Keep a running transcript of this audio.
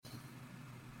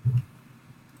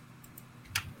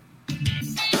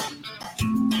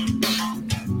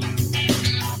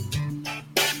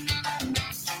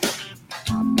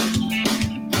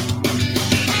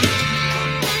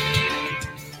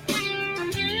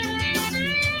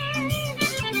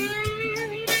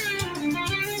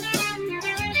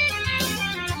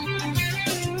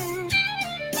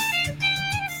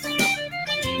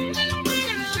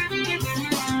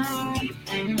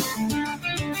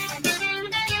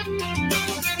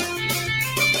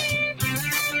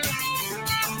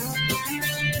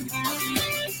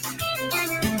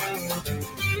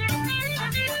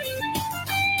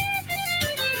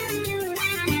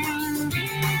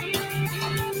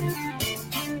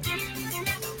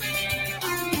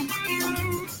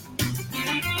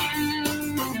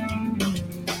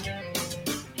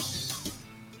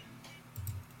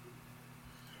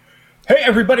Hey,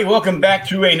 everybody, welcome back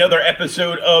to another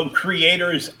episode of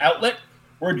Creators Outlet.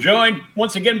 We're joined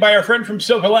once again by our friend from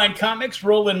SilverLine Comics,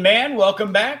 Roland Mann.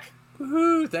 Welcome back.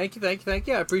 Woohoo! Thank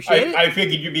you. I appreciate it. I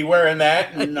figured you'd be wearing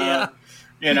that, and Yeah.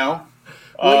 you know.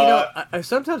 Well,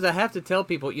 sometimes I have to tell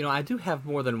people, I do have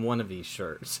more than one of these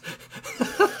shirts.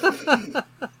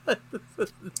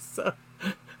 So,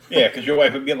 Yeah, because your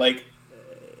wife would be like,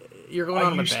 you're going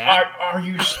on with that. Are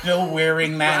you still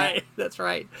wearing that? Right, that's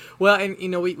right. Well, and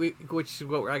we which is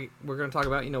what we're going to talk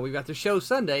about. We've got the show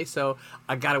Sunday, so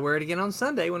I got to wear it again on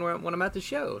Sunday when I'm at the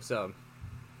show. So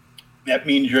that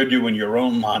means you're doing your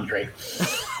own laundry.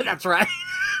 That's right.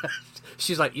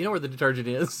 She's like, you know where the detergent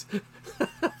is?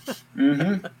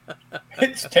 Mm-hmm.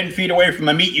 It's 10 feet away from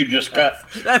the meat you just cut.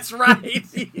 That's right.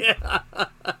 Yeah.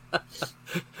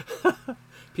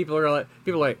 People are like,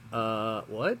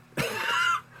 what?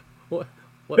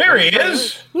 What? There he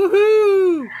is!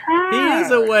 Woohoo! Hi. He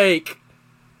is awake.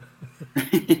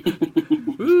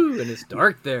 Ooh, and it's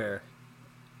dark there.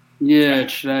 Yeah,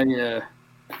 should I?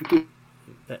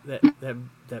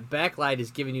 That backlight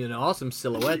is giving you an awesome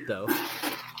silhouette, though.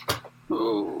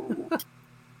 Oh.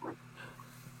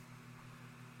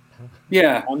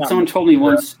 Yeah, someone told me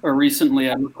once or recently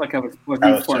I looked like I was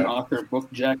looking for an author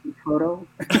book jacket photo.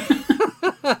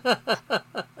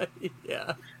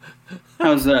 Yeah.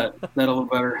 How's that? That a little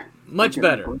better? Much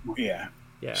better. Yeah.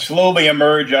 Slowly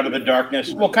emerge out of the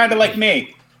darkness. Well, kind of like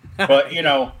me. But,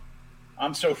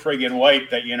 I'm so friggin'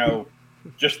 white that,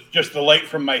 just the light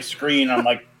from my screen, I'm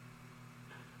like...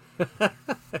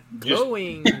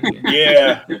 Glowing.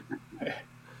 Yeah.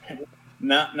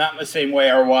 Not in the same way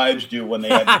our wives do when they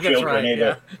have children right,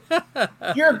 either.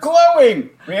 Yeah. You're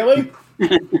glowing! Really?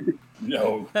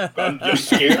 No. I'm just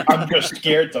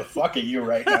scared to fuck at you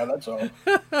right now, that's all.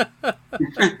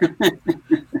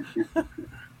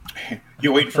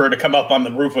 You wait for her to come up on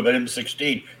the roof with an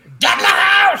M16. Get in the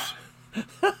house!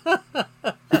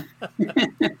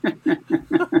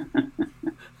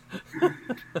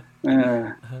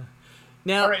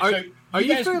 Now, right, are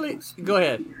you fairly... Go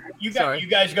ahead. You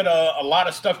guys got a lot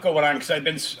of stuff going on, because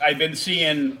I've been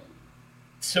seeing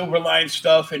SilverLine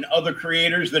stuff and other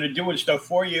creators that are doing stuff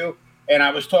for you. And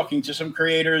I was talking to some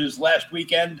creators last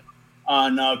weekend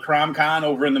on CromCon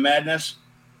over in the Madness.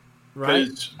 Right.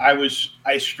 Because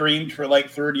I streamed for like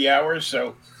 30 hours.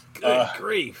 So good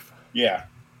grief. Yeah.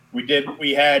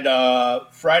 We had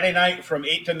Friday night from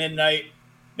 8 to midnight.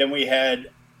 Then we had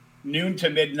noon to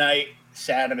midnight,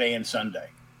 Saturday and Sunday.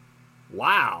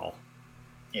 Wow.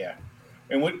 Yeah.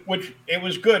 And which it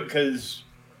was good because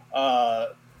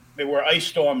there were ice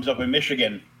storms up in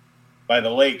Michigan by the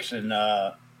lakes, and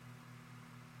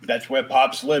that's where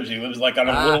Pops lives. He lives like on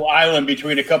a little island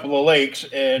between a couple of lakes,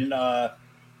 and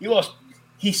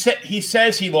he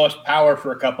says he lost power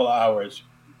for a couple of hours.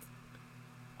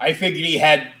 I figured he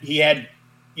had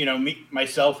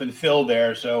myself and Phil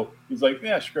there, so he's like,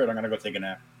 yeah, screw it, I'm gonna go take a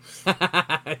nap.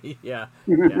 Yeah.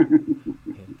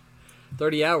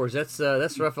 30 hours,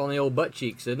 that's rough on the old butt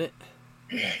cheeks, isn't it?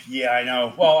 Yeah, I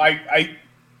know. Well, I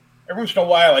every once in a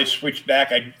while I switch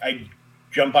back. I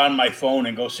jump on my phone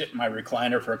and go sit in my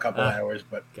recliner for a couple of hours,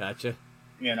 but gotcha.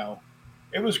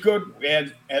 It was good. We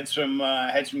had some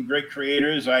great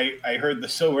creators. I heard the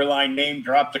SilverLine name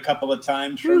dropped a couple of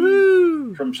times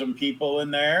from some people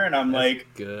in there, and I'm like,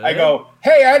 good. I go,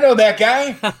 hey, I know that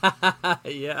guy.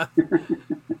 Yeah.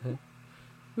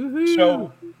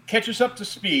 So catch us up to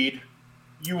speed.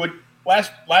 You would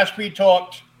last we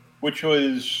talked, which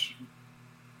was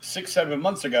 6-7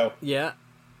 months ago. Yeah.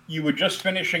 You were just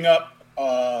finishing up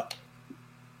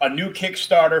a new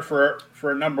Kickstarter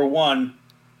for number one,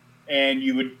 and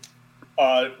you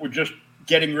were just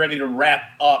getting ready to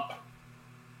wrap up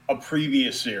a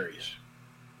previous series,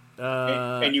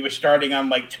 and you were starting on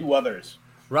like 2 others.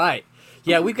 Right.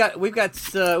 Yeah, we've got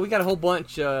a whole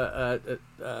bunch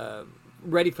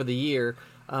ready for the year.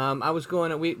 We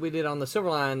did on the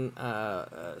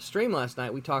SilverLine stream last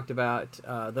night. We talked about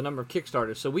the number of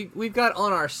Kickstarters. So we've got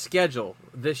on our schedule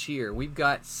this year. We've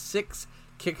got 6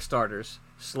 Kickstarters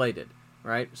slated.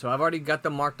 Right. So I've already got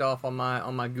them marked off on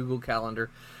my Google Calendar.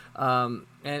 And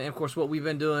of course, what we've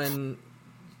been doing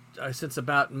since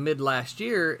about mid last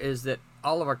year is that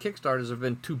all of our Kickstarters have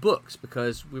been 2 books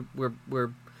because we're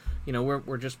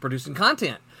just producing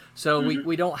content. So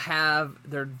we don't have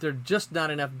they're just not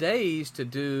enough days to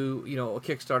do a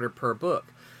Kickstarter per book.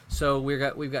 So we've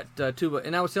got 2 books,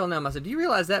 and I was telling them, I said, do you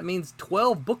realize that means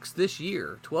 12 books this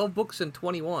year? 12 books in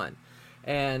 21.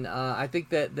 And I think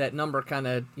that number kind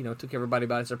of took everybody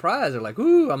by surprise. They're like,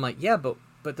 ooh. I'm like, yeah, but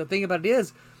the thing about it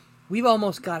is, we've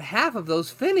almost got half of those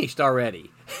finished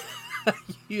already.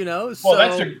 Well,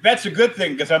 that's a good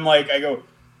thing, because I'm like, I go,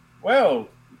 well,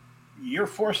 you're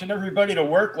forcing everybody to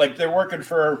work like they're working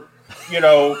for, you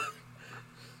know,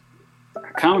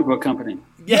 comic book company.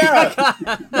 Yeah.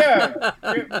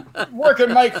 You're working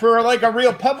like for like a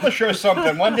real publisher or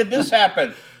something. When did this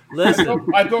happen? Listen,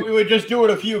 I thought we were just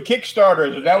doing a few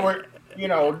Kickstarters, and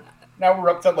now we're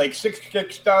up to like 6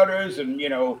 Kickstarters and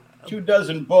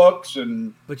 24 books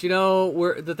and. But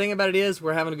the thing about it is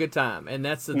we're having a good time, and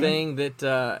that's the thing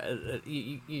that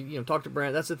you talk to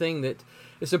Brent. That's the thing that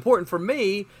it's important for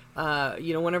me.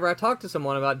 Whenever I talk to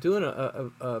someone about doing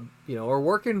or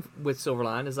working with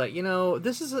SilverLine, is like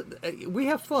this is we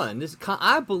have fun.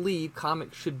 I believe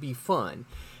comics should be fun.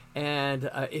 And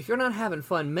if you're not having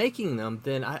fun making them,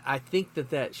 then I think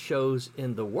that shows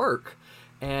in the work.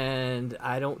 And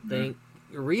I don't think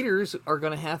readers are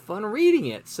going to have fun reading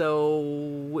it.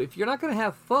 So if you're not going to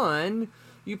have fun,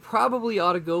 you probably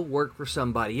ought to go work for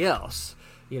somebody else.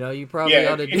 You probably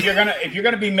ought to. If you're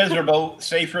gonna be miserable,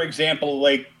 say for example,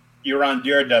 like you're on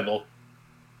Daredevil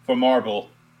for Marvel,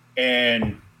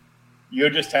 and you're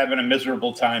just having a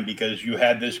miserable time because you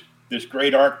had this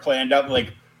great arc planned out.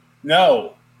 Like,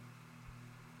 no.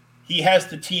 He has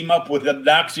to team up with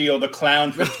Obnoxio the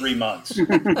Clown for 3 months.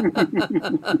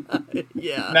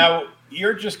 Yeah. Now,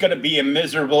 you're just going to be a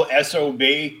miserable SOB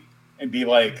and be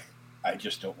like, I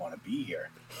just don't want to be here.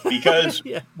 Because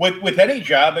with any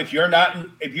job, if you're not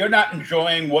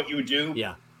enjoying what you do,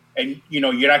 and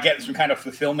you're not getting some kind of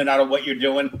fulfillment out of what you're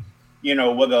doing,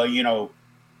 whether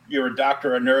you're a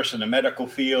doctor or a nurse in the medical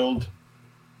field,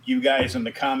 you guys in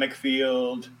the comic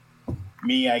field,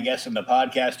 me, I guess, in the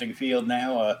podcasting field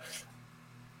now,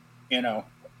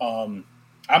 I'm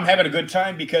having a good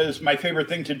time because my favorite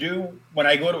thing to do when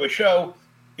I go to a show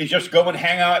is just go and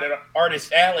hang out at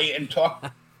Artist Alley and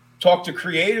talk to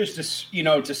creators to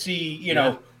see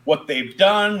what they've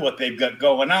done, what they've got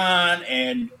going on,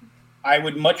 and I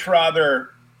would much rather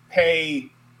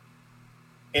pay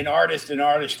an artist in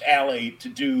Artist Alley to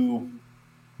do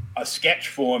a sketch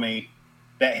for me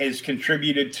that has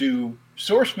contributed to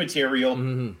source material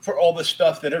for all the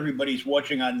stuff that everybody's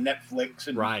watching on Netflix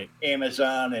and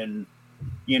Amazon and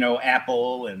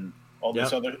Apple and all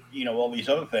this other all these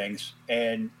other things.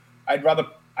 And I'd rather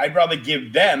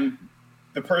give them,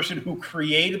 the person who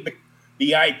created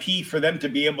the IP for them to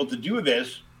be able to do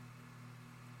this,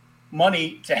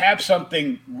 money to have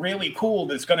something really cool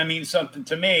that's going to mean something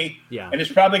to me, and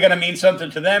it's probably going to mean something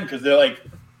to them because they're like,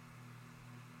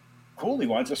 cool, he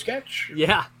wants a sketch.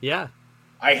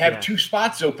 I have 2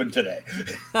 spots open today.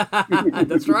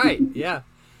 That's right. Yeah.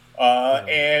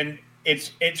 And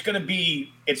it's going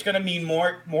to mean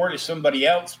more to somebody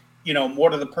else, more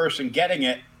to the person getting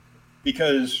it,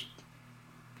 because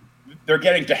they're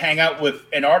getting to hang out with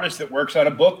an artist that works on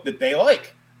a book that they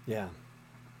like. Yeah.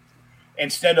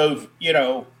 Instead of,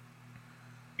 I'd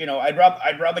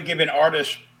rather give an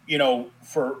artist,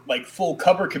 for like full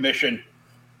cover commission,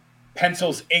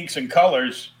 pencils, inks, and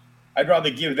colors. I'd rather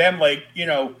give them like,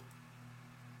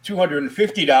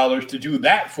 $250 to do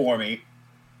that for me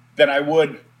than I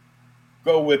would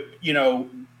go with, Joe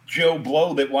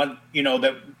Blow that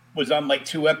was on like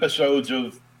 2 episodes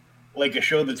of like a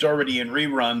show that's already in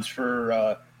reruns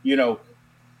for,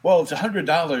 well, it's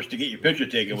 $100 to get your picture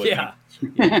taken with me.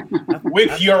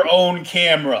 With your own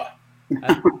camera.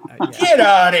 Get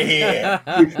out of here.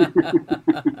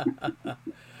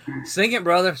 Sing it,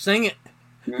 brother. Sing it.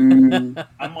 I'm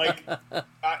like,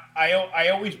 I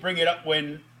always bring it up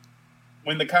when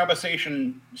the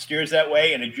conversation steers that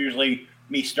way, and it's usually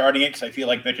me starting it because I feel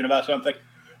like bitching about something.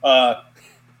 But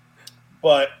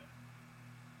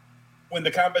when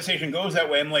the conversation goes that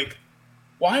way, I'm like,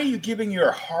 why are you giving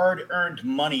your hard-earned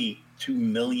money to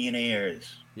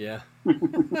millionaires? Yeah.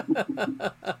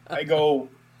 I go,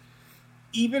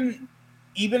 even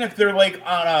if they're like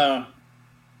on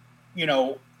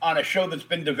a show that's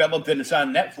been developed and it's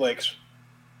on Netflix,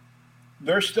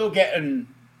 they're still getting,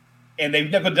 and they've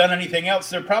never done anything else,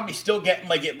 they're probably still getting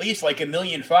like at least like $1.5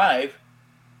 million.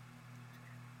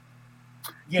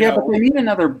 But they need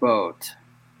another boat.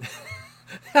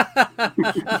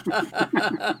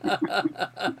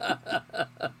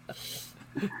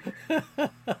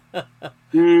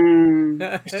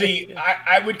 See,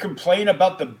 I would complain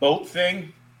about the boat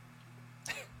thing,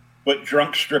 but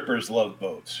drunk strippers love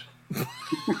boats.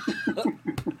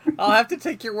 I'll have to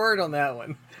take your word on that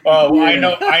one. Oh,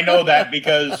 I know that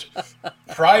because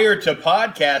prior to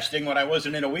podcasting, when I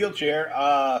wasn't in a wheelchair,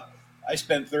 I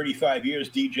spent 35 years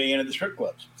DJing at the strip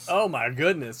clubs. Oh my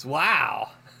goodness!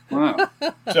 Wow.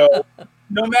 So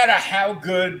no matter how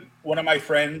good one of my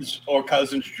friends or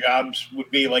cousins' jobs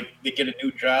would be, like they get a new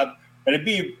job, and it'd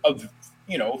be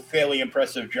a fairly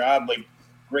impressive job, like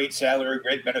great salary,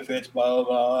 great benefits, blah, blah,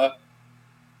 blah.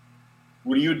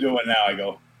 What are you doing now? I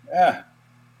go,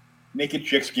 naked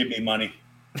chicks give me money.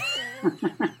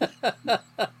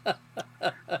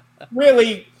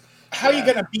 Really? How are you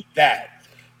going to beat that?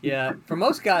 Yeah, for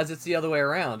most guys, it's the other way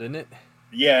around, isn't it?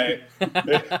 Yeah.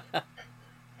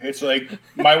 It's like,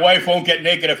 my wife won't get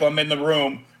naked if I'm in the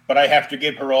room, but I have to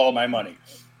give her all my money.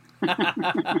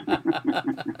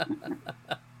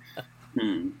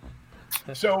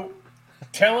 So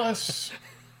tell us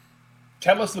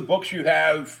the books you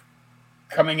have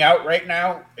coming out right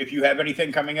now, if you have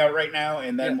anything coming out right now,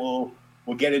 and then we'll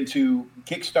get into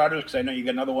Kickstarters, because I know you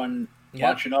got another one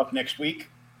launching up next week.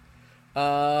 We've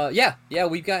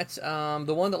got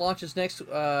the one that launches next.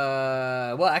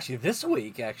 Actually, this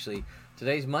week. Actually,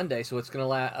 today's Monday, so it's going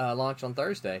to launch on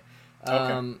Thursday.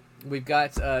 Okay. We've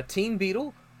got Teen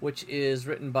Beetle, which is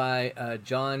written by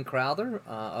John Crowther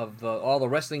of all the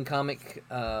wrestling comic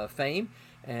fame,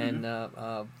 and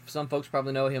some folks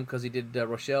probably know him because he did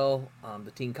Rochelle,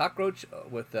 the Teen Cockroach,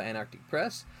 with the Antarctic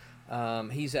Press.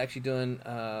 He's actually doing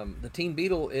the Teen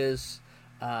Beetle is.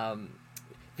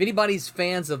 If anybody's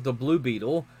fans of the Blue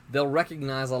Beetle, they'll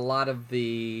recognize a lot of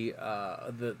the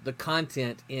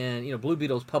content in Blue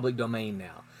Beetle's public domain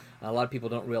now. A lot of people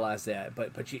don't realize that,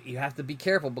 but you have to be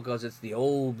careful because it's the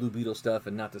old Blue Beetle stuff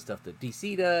and not the stuff that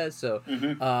DC does. So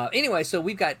anyway, so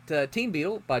we've got Teen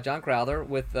Beetle by John Crowther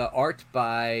with art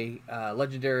by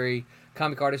legendary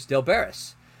comic artist Del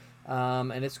Barris.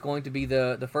 And it's going to be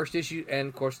the first issue, and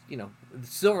of course,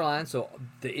 SilverLine, so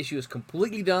the issue is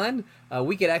completely done.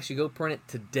 We could actually go print it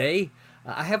today.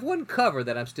 I have one cover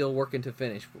that I'm still working to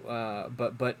finish,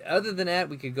 but other than that,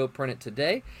 we could go print it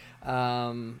today.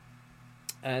 And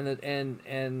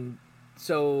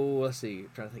so let's see, I'm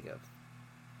trying to think of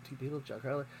T. Beetle, John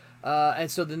Crowther. And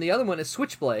so then the other one is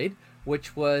Switchblade,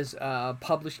 which was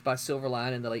published by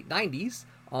SilverLine in the late 90s.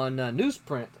 On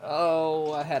newsprint.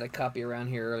 Oh, I had a copy around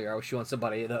here earlier. I was showing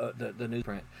somebody the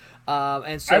newsprint.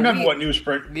 And so I remember what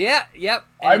newsprint. Yeah, yep.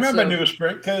 I remember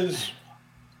newsprint because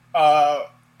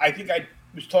I think I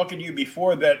was talking to you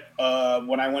before that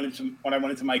when I went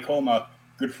into my coma, a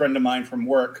good friend of mine from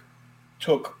work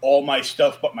took all my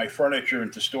stuff but my furniture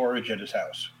into storage at his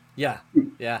house. Yeah.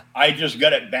 I just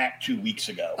got it back 2 weeks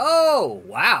ago. Oh,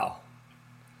 wow.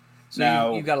 So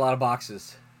now, you've got a lot of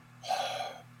boxes.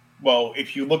 Well,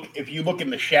 if you look in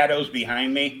the shadows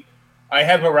behind me, I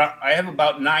have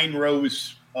about 9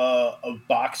 rows of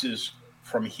boxes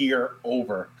from here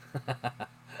over,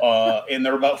 and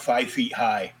they're about 5 feet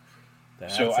high.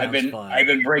 So I've been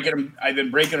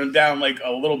breaking them down like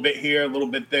a little bit here, a little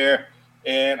bit there,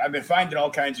 and I've been finding all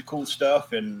kinds of cool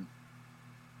stuff, and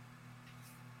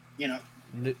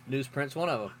newsprint's one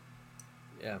of them.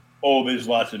 Yeah. Oh, there's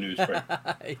lots of newsprint.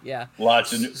 Yeah.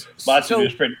 Lots of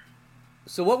newsprint.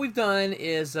 So what we've done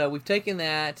is we've taken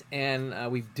that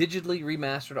and we've digitally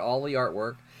remastered all the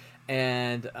artwork,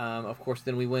 and of course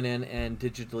then we went in and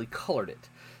digitally colored it.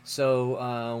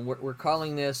 So we're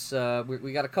calling this.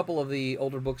 We got a couple of the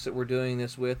older books that we're doing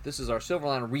this with. This is our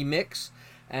SilverLine remix,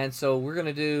 and so we're going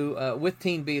to do with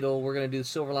Teen Beetle. We're going to do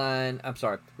SilverLine. I'm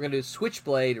sorry. We're going to do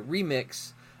Switchblade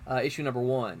remix issue number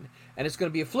 1. And it's going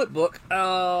to be a flip book.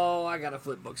 Oh, I got a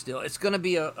flip book still. It's going to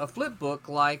be a flip book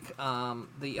like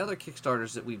the other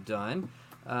Kickstarters that we've done.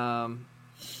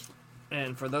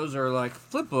 And for those who are like,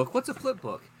 flip book? What's a flip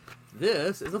book?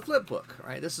 This is a flip book,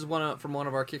 right? This is from one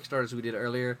of our Kickstarters we did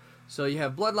earlier. So you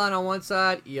have Bloodline on one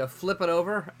side, you flip it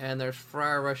over, and there's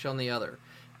Friar Rush on the other.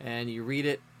 And you read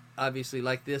it, obviously,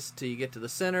 like this till you get to the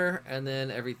center, and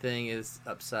then everything is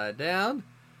upside down.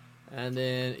 And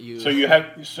then you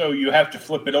have to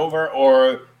flip it over,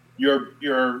 or you're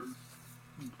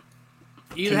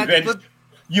you have to flip.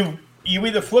 You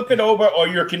either flip it over, or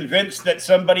you're convinced that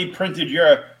somebody printed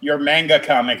your manga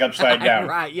comic upside down.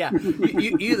 Right? Yeah.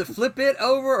 you either flip it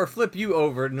over or flip you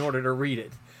over in order to read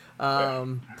it.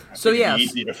 So yeah, it's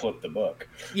easy to flip the book.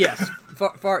 Yes,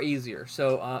 far easier.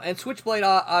 So and Switchblade,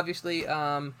 obviously,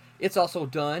 it's also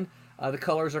done. The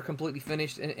colors are completely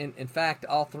finished. In fact,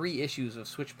 all 3 issues of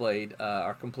Switchblade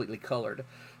are completely colored.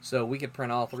 So we could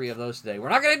print all 3 of those today. We're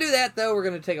not going to do that, though. We're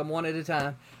going to take them one at a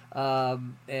time.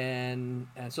 And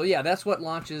so, yeah, that's what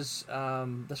launches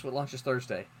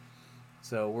Thursday.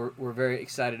 So we're very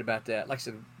excited about that. Like I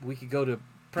said, we could go to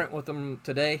print with them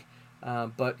today,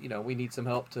 but, we need some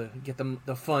help to get them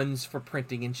the funds for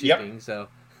printing and shipping. Yep. So,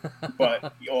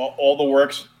 but all the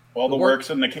works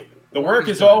in the the work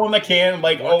is all in the can,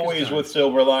 like always with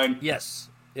SilverLine. Yes.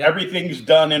 Yep. Everything's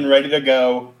done and ready to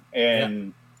go,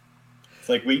 and it's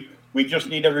like we just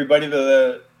need everybody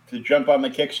to jump on the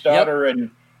Kickstarter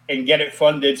and get it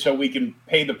funded so we can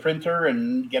pay the printer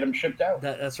and get them shipped out.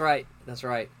 That's right. That's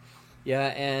right. Yeah,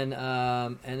 and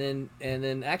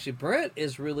then actually Brent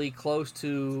is really close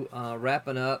to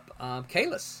wrapping up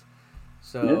Kalis.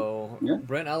 So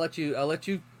Brent, I'll let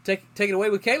you take it away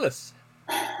with Kalis.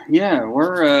 Yeah,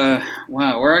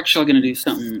 we're actually going to do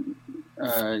something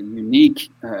unique.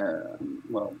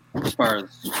 Well, as far as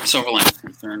SilverLine is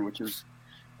concerned, which is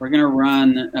we're going to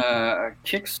run a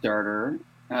Kickstarter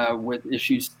with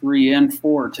issues 3 and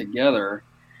 4 together,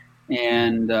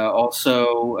 and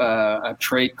also a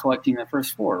trade collecting the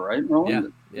first 4. Right,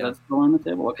 Roland? Yeah. That's still on the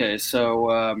table. Okay,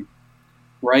 so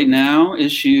right now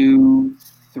issue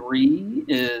 3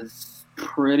 is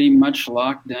pretty much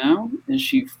locked down.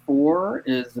 Issue 4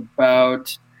 is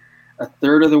about a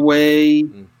third of the way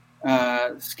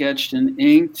sketched and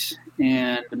inked,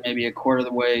 and maybe a quarter of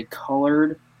the way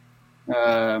colored,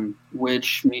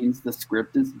 which means the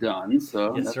script is done.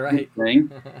 So that's right. a good thing.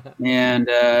 And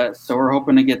so we're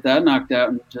hoping to get that knocked out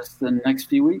in just the next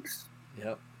few weeks.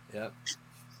 Yep.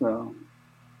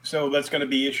 So that's going to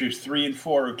be issues 3 and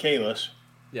 4 of Kalis.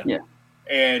 Yeah.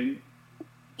 And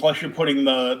plus you're putting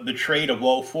the trade of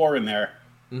all 4 in there.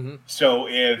 Mm-hmm. So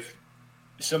if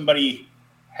somebody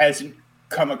hasn't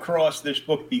come across this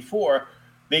book before,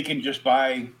 they can just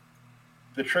buy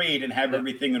the trade and have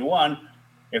everything in one.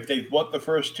 If they've bought the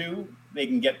first 2, they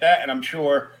can get that. And I'm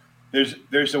sure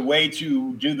there's a way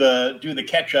to do the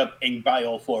catch up and buy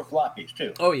all 4 floppies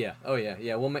too. Oh yeah.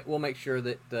 We'll make sure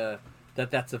that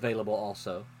that's available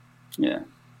also. Yeah.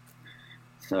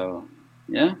 So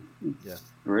it's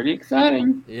pretty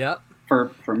exciting. Yep.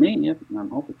 For me, yeah, I'm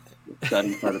hoping it's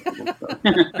exciting for other people.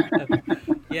 So.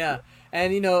 Yeah,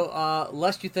 and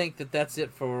lest you think that that's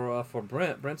it for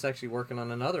Brent. Brent's actually working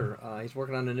on another. He's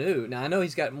working on a new. Now I know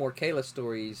he's got more Kalis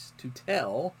stories to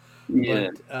tell.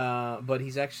 Yeah. But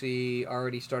he's actually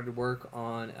already started work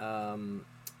on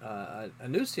a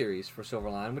new series for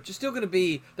SilverLine, which is still going to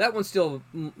be that one's still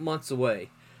months away.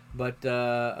 But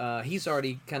he's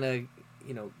already kind of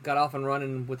got off and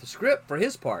running with the script for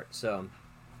his part. So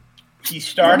he's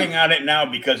starting on it now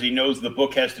because he knows the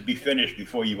book has to be finished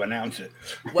before you announce it.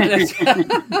 Well,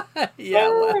 yeah.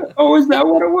 Well. Oh, is that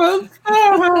what it was?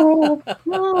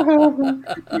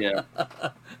 Yeah.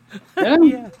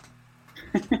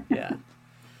 Yeah.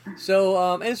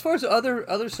 So, and as far as other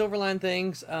SilverLine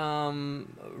things,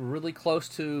 really close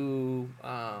to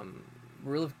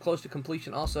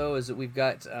completion. Also, is that we've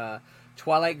got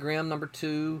Twilight Grim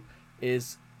 #2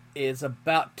 is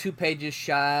about 2 pages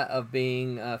shy of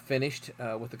being finished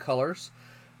with the colors.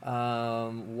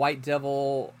 White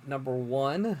Devil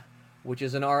 #1, which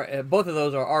is both of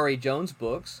those are R.A. Jones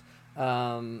books.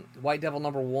 White Devil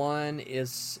 #1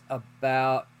 is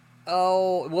about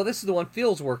this is the one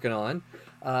Phil's working on,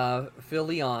 Phil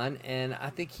Leon, and I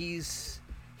think he's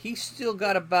still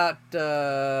got about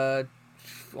I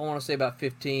want to say about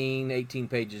 15, 18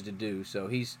 pages to do. So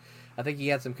I think he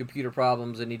had some computer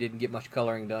problems and he didn't get much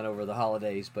coloring done over the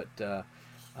holidays. But so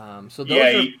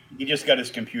those he just got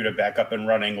his computer back up and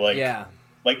running like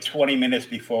 20 minutes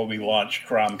before we launched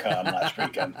CromCon last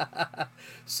weekend.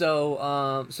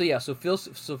 So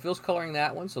Phil's coloring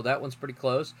that one. So that one's pretty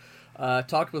close.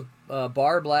 Talked with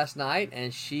Barb last night,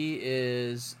 and she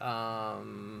is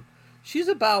she's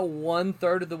about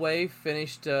 1/3 of the way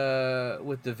finished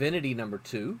with Divinity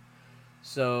 #2.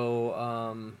 So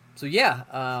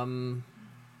and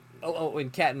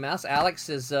Cat and Mouse. Alex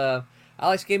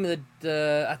gave me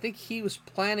the I think he was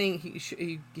planning. He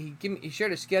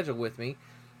shared his schedule with me,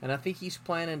 and I think he's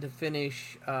planning to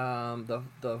finish the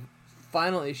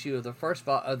final issue of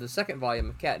the second volume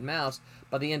of Cat and Mouse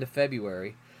by the end of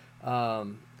February.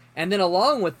 And then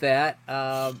along with that,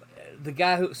 the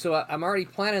guy who... So I'm already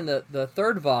planning the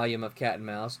third volume of Cat and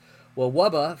Mouse. Well,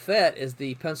 Wubba Fett is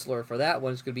the penciler for that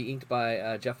one. It's going to be inked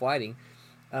by Jeff Whiting.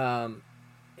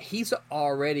 He's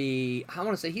already... I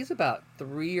want to say he's about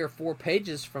 3 or 4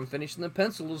 pages from finishing the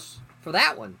pencils for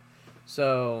that one.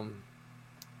 So...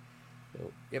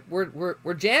 Yep,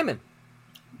 we're jamming.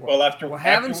 Well, we're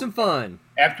having some fun.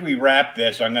 After we wrap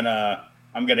this, I'm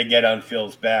gonna get on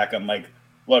Phil's back. I'm like,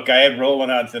 look, I had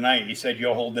Roland on tonight. He said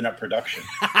you're holding up production.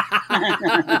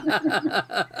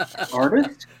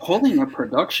 Artist holding up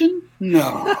production?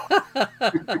 No.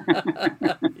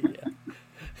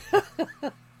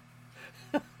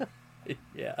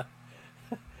 Yeah.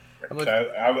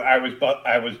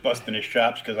 I was busting his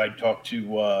chops because I talked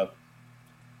to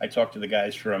the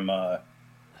guys from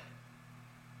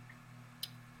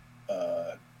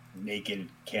Naked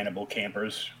Cannibal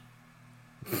Campers.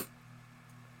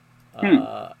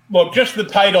 Look, just the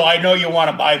title, I know you want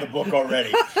to buy the book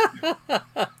already.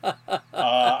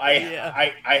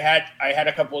 I had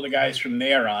a couple of the guys from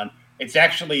there on. It's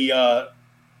actually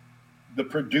the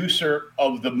producer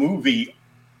of the movie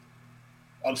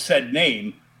of said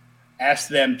name asked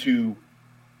them to,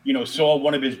 saw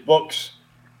one of his books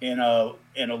in a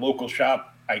local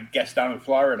shop, I guess down in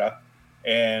Florida,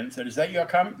 and said, "Is that your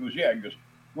comic?" He goes, "Yeah." He goes,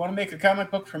 "You want to make a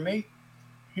comic book for me?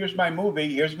 Here's my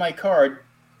movie. Here's my card,"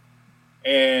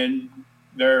 and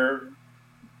they're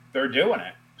doing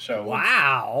it. So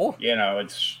wow,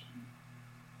 it's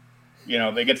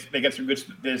they get some good.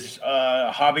 There's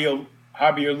Javier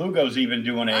Lugo's even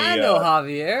doing I know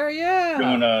Javier,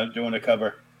 yeah, doing a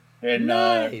cover, and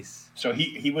nice. So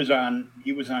he was on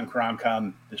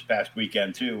CromCom this past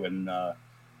weekend too, and I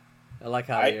like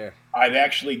Javier. I've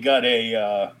actually got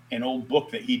an old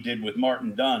book that he did with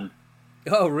Martin Dunn.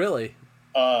 Oh, really?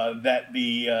 That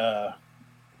the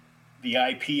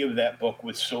IP of that book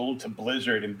was sold to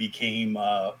Blizzard and became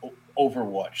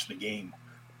Overwatch, the game.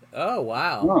 Oh,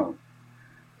 wow. Oh,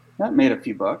 that made a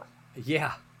few bucks.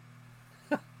 Yeah.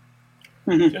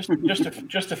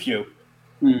 just a few.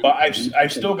 But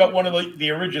I've still got one of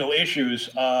the original issues.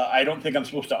 I don't think I'm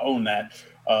supposed to own that.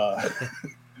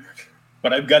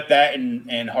 But I've got that, and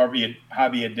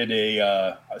Javier did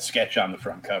a sketch on the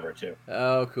front cover too.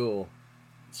 Oh, cool.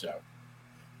 So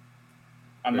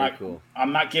I'm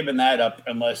not giving that up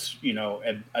unless a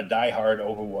diehard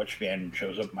Overwatch fan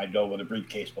shows up at my door with a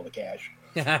briefcase full of cash.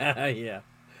 Yeah.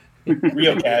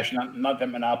 Real cash, not that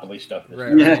Monopoly stuff.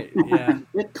 Right. Yeah.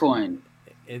 Bitcoin.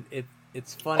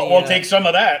 It's funny. We'll take some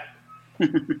of that.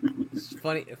 It's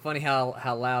funny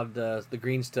how loud the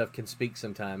green stuff can speak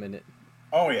sometime, isn't it?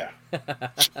 Oh yeah.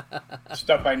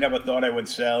 Stuff I never thought I would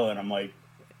sell, and I'm like,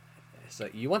 it's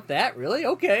like, you want that? Really?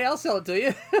 Okay, I'll sell it to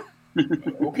you.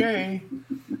 Okay.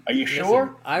 Are you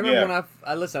sure? I remember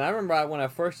when I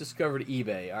first discovered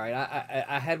eBay. All right,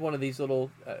 I had one of these little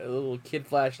kid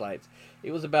flashlights.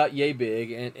 It was about yay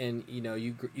big, and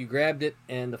you grabbed it,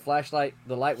 and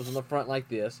the light was on the front like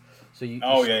this. So you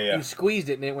squeezed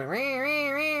it, and it went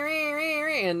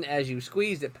and as you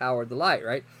squeezed it, powered the light.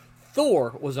 Right,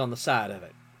 Thor was on the side of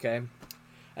it. Okay,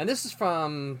 and this is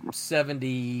from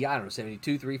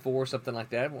 72, 3, 4, something like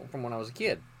that, from when I was a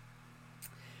kid.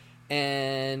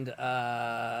 And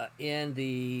in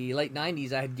the late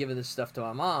 90s, I had given this stuff to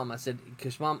my mom. I said,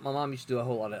 because my mom used to do a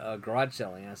whole lot of garage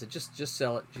selling. And I said, just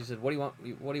sell it. She said, what do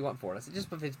you want for it? I said, just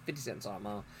put 50 cents on it,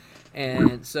 Mom.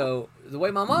 And so the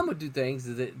way my mom would do things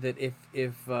is that if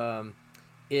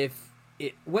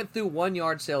it went through 1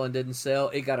 yard sale and didn't sell,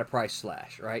 it got a price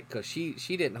slash, right? Because she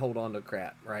didn't hold on to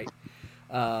crap, right?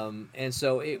 And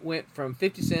so it went from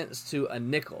 50 cents to a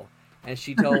nickel. And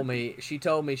she told me, she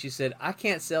said, "I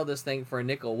can't sell this thing for a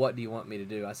nickel. What do you want me to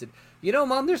do?" I said,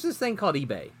 Mom, there's this thing called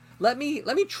eBay. Let me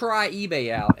try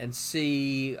eBay out and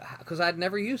see, because I'd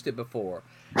never used it before.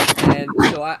 And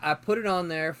so I put it on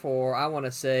there for, I want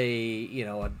to say,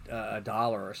 $1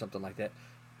 or something like that.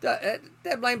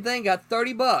 That blame thing got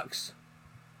 $30.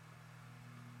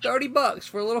 $30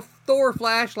 for a little Thor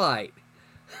flashlight.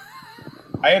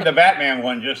 I had the Batman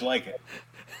one just like it.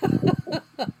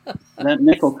 That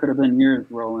nickel could have been yours,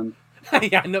 Roland.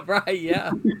 Yeah, no, right?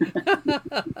 Yeah,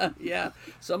 yeah.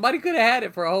 Somebody could have had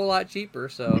it for a whole lot cheaper.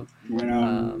 So,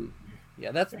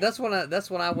 yeah, that's when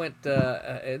I went.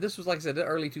 This was, like I said, the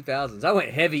early 2000s. I went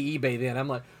heavy eBay then. I'm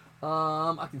like,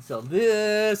 I can sell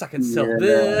this. I can sell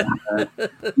this.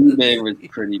 eBay was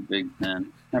pretty big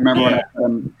then. I remember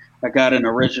when I got an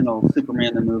original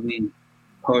Superman the movie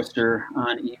poster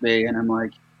on eBay, and I'm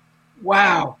like,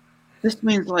 wow, this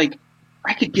means like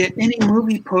I could get any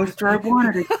movie poster I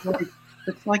wanted.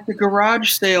 It's like the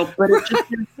garage sale, but it's just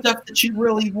stuff that you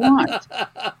really want.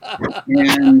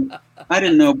 And I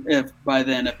didn't know if by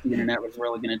then if the internet was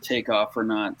really going to take off or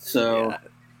not. So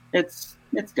it's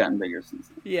gotten bigger since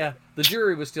then. Yeah, the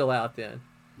jury was still out then.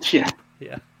 Yeah.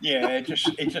 Yeah. Yeah, it's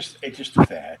just a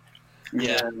fad.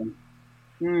 Yeah.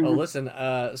 Mm-hmm. Oh, listen,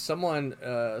 someone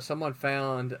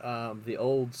found the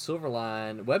old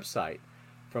SilverLine website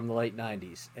from the late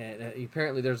 90s. And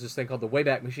apparently there's this thing called the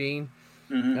Wayback Machine.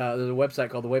 Mm-hmm. There's a website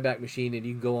called the Wayback Machine, and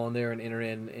you can go on there and enter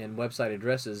in website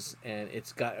addresses, and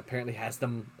apparently has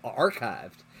them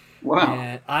archived. Wow.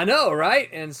 And I know, right?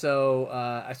 And so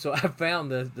I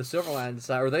found the SilverLine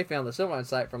site, or they found the SilverLine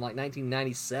site from like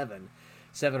 1997,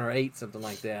 7 or 8, something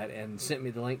like that, and sent me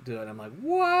the link to it. I'm like,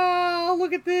 wow,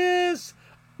 look at this.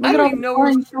 I don't even know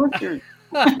where.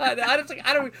 I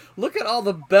don't look at all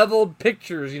the beveled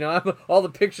pictures. All the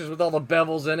pictures with all the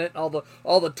bevels in it, all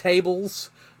the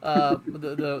tables.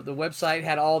 The website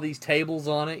had all these tables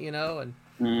on it, and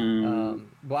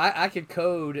well, I could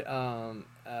code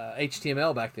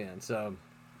HTML back then. So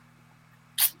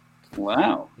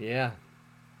wow, yeah.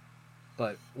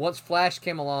 But once Flash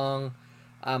came along,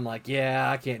 I'm like, yeah,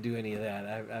 I can't do any of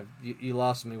that. You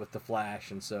lost me with the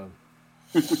Flash, and so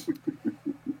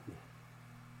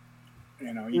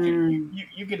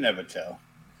You can never tell.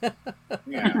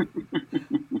 Yeah.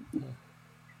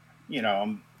 You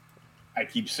know, I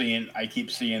keep seeing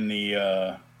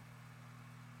the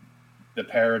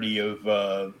parody of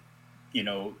the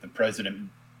president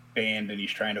banned, and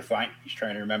he's trying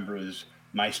to remember his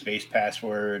MySpace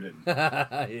password, and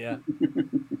yeah,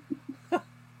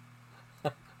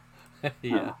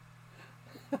 yeah.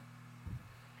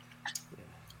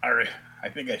 I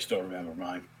think I still remember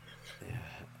mine.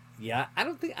 Yeah, I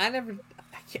don't think I never.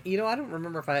 I don't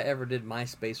remember if I ever did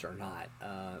MySpace or not.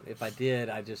 If I did,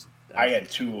 I had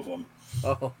two of them.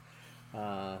 Oh,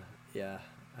 yeah.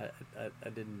 I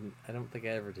didn't. I don't think I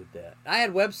ever did that. I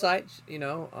had websites,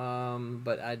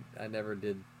 but I never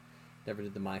did the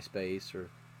MySpace or.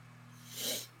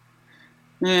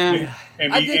 Yeah.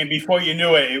 And before you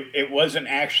knew it, it wasn't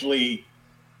actually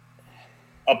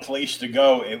a place to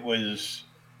go. It was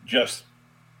just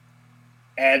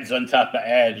ads on top of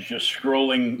ads, just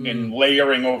scrolling and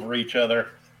layering over each other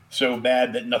so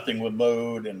bad that nothing would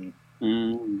load. And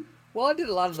well, I did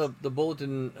a lot of the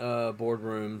bulletin board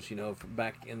rooms,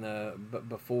 back in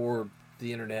before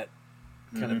the internet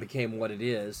kind of became what it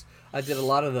is. I did a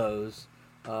lot of those.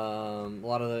 A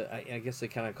lot of I guess they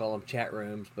kind of call them chat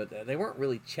rooms, but they weren't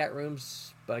really chat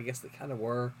rooms, but I guess they kind of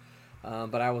were.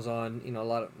 But I was on, a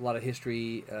lot of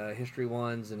history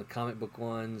ones and the comic book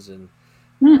ones, and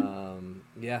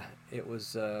yeah, it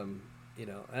was, and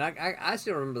I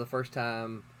still remember the first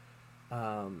time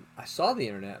I saw the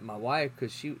internet. My wife,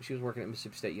 because she was working at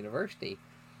Mississippi State University,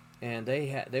 and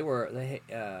they were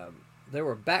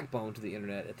a backbone to the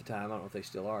internet at the time. I don't know if they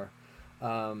still are.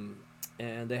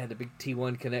 And they had the big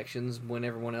T1 connections when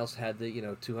everyone else had the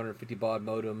 250 baud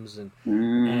modems, and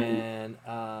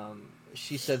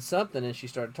she said something, and she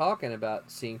started talking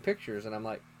about seeing pictures, and I'm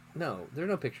like, no, there are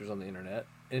no pictures on the internet.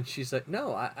 And she's like,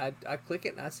 no, I click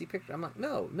it and I see pictures. I'm like,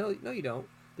 no, you don't.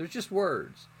 There's just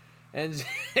words. And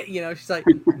she's like,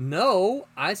 no,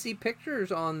 I see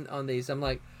pictures on these. I'm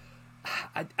like,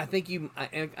 I think you.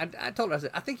 I told her, I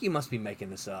said, I think you must be making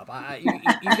this up.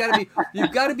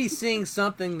 You've got to be seeing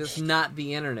something that's not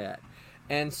the internet.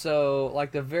 And so,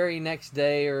 like the very next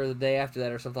day or the day after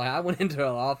that or something, I went into her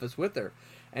office with her,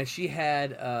 and she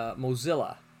had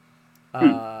Mozilla.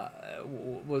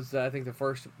 Was I think the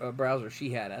first browser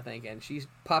she had, I think, and she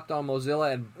popped on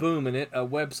Mozilla, and boom, and a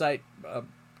website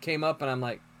came up, and I'm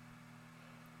like,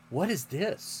 what is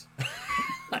this?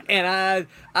 And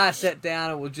I sat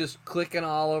down and was just clicking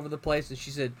all over the place, and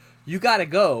she said, you gotta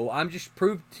go. I'm just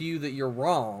proved to you that you're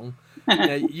wrong.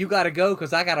 You gotta go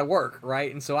because I gotta work,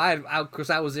 right? And so of course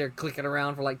I was there clicking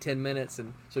around for like 10 minutes,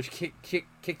 and so she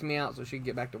kicked me out so she could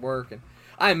get back to work, and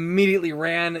I immediately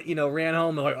ran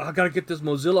home and like, I gotta get this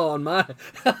Mozilla on my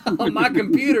on my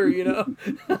computer,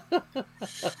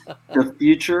 The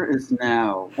future is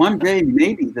now. One day,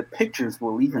 maybe the pictures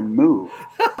will even move.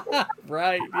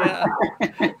 Right? Yeah.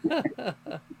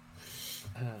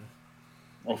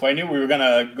 Well, if I knew we were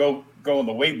gonna go in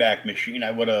the Wayback Machine,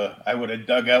 I would have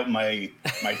dug out my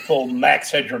full Max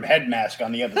Headroom head mask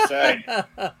on the other side.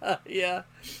 Yeah.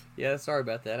 Sorry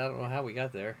about that. I don't know how we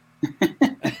got there.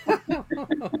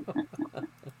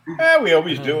 We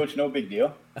always do. It's no big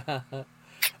deal.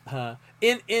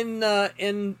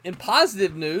 In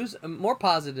positive news, more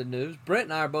positive news, Brent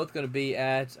and I are both going to be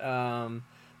at the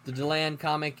DeLand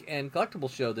Comic and Collectible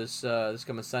Show this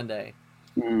coming Sunday,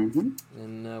 and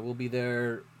we'll be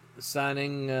there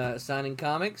signing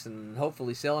comics and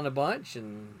hopefully selling a bunch,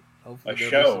 and hopefully a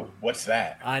show. What's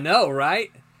that? I know,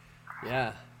 right?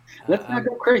 Yeah. Let's not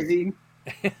go crazy.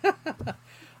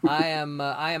 I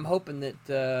am hoping that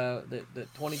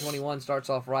 2021 starts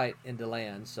off right in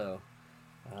DeLand, so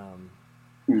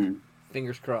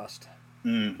fingers crossed.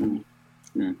 Because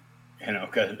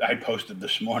I posted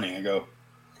this morning, I go,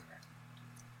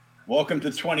 welcome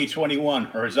to 2021,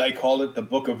 or as I call it, the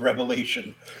Book of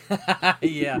Revelation.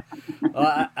 Yeah.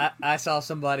 Well, I saw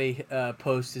somebody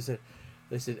post,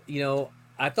 they said,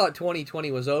 I thought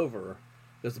 2020 was over,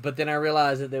 but then I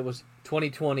realized that there was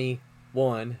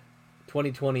 2021,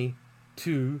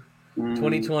 2022,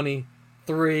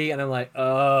 2023, and I'm like,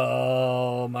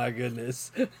 oh my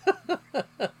goodness.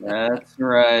 That's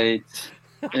right.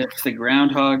 If the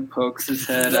groundhog pokes his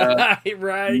head up,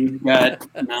 right. You've got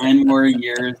 9 more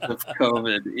years of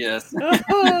COVID. Yes.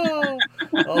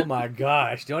 Oh my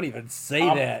gosh! Don't even say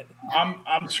that.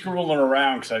 I'm scrolling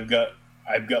around because I've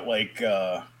got like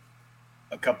a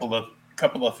couple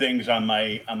of things on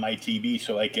my TV,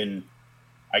 so I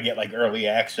get like early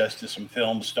access to some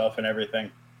film stuff and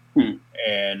everything.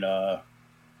 And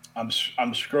I'm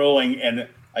scrolling and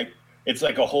it's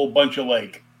like a whole bunch of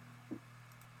like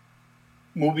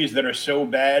movies that are so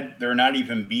bad they're not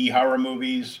even B horror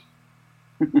movies.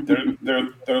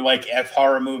 They're like F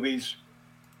horror movies.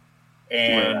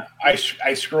 And I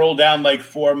scroll down like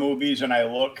 4 movies and I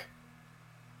look,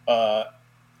 uh,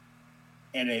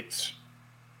 and it's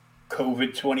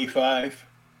COVID 25.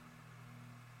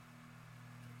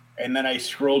 And then I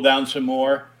scroll down some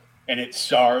more and it's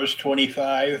SARS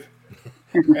 25.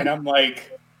 And I'm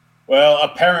like, well,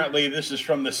 apparently this is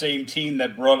from the same team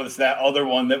that brought us that other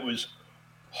one that was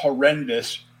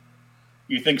horrendous.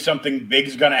 You think something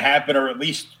big's going to happen, or at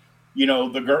least,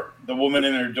 the woman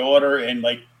and her daughter and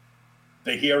like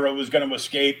the hero was going to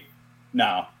escape?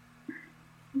 No.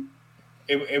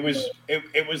 It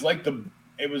was like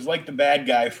the bad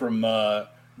guy from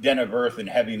Den of Earth and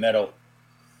Heavy Metal.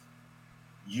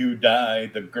 You die,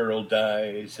 the girl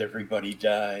dies, everybody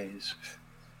dies.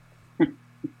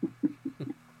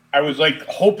 I was like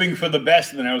hoping for the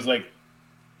best, and then I was like,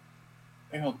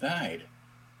 they all died.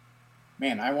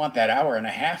 Man, I want that hour and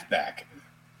a half back.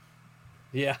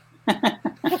 Yeah.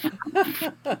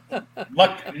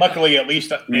 Luckily, at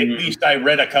least I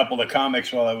read a couple of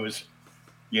comics while I was,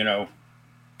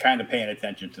 kind of paying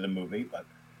attention to the movie. But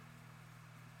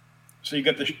so you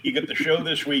got the show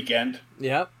this weekend.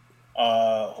 Yep.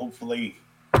 Hopefully,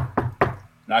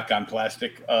 knock on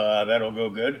plastic. That'll go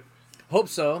good. Hope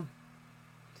so.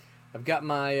 I've got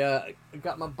my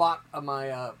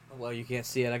well, you can't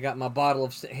see it. I got my bottle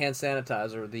of hand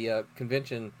sanitizer. The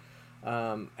convention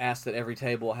asked that every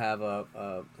table have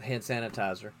a hand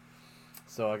sanitizer,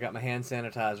 so I got my hand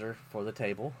sanitizer for the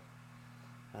table.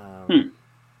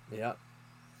 Yep.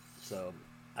 So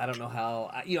I don't know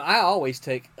how. I always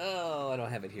take. Oh, I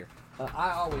don't have it here.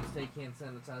 I always take hand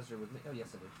sanitizer with me. Oh,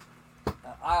 yes, I do.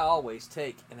 I always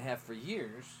take and have for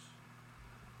years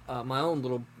my own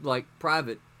little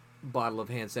private bottle of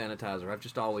hand sanitizer. I've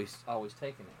just always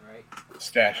taken it, right?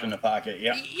 Stash in the pocket,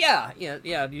 yeah.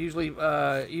 Yeah. Usually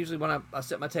when I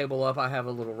set my table up, I have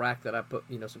a little rack that I put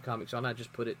some comics on. I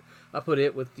put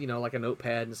it with like a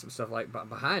notepad and some stuff like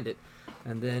behind it,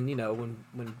 and then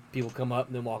when people come up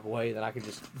and then walk away, then I can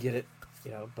just get it,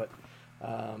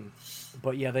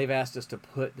 But yeah, they've asked us to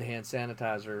put the hand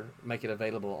sanitizer, make it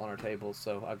available on our tables,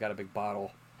 so I've got a big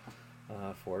bottle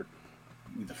for it.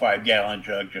 The 5-gallon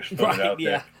jug, just throw it out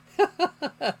there.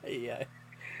 Yeah.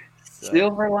 So.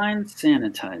 SilverLine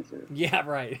sanitizer. Yeah,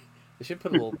 right. They should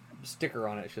put a little sticker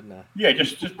on it, shouldn't they? Yeah,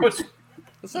 just put.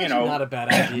 That's actually not a bad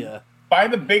idea. Buy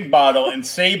the big bottle and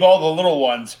save all the little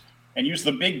ones, and use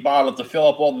the big bottle to fill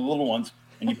up all the little ones.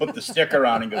 And you put the sticker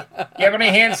on and go, you have any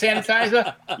hand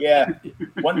sanitizer? Yeah,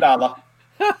 $1.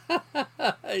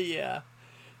 Yeah.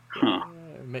 Huh.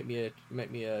 Make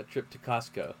me a trip to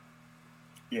Costco.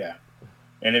 Yeah.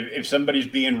 And if somebody's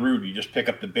being rude, you just pick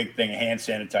up the big thing of hand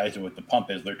sanitizer with the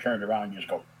pump as they're turned around and you just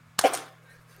go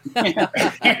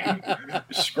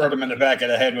squirt them in the back of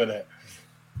the head with it.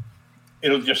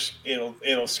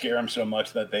 It'll scare them so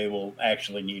much that they will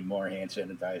actually need more hand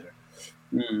sanitizer.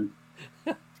 Mm.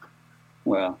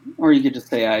 Well, or you could just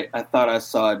say, I thought I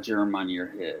saw a germ on your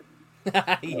head.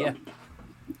 Yeah.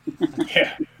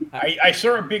 Yeah. I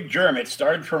saw a big germ. It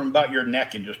started from about your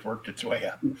neck and just worked its way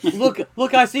up.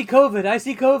 Look, I see COVID. I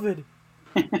see COVID.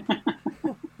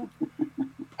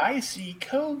 I see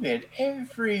COVID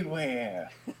everywhere.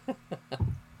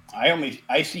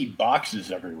 I see boxes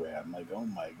everywhere. I'm like, oh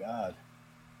my God.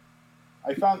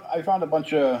 I found a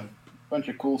bunch of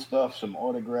cool stuff, some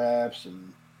autographs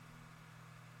and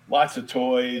lots of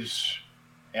toys.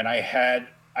 And I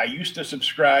used to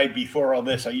subscribe before all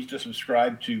this. I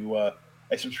subscribed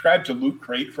to Loot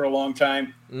Crate for a long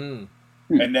time. Mm.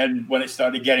 And then when it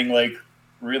started getting like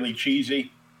really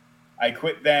cheesy, I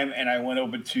quit them and I went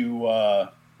over to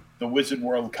the Wizard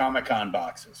World Comic-Con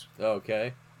boxes.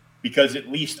 Okay. Because at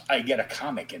least I get a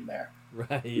comic in there.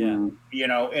 Right, yeah.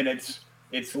 And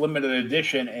it's limited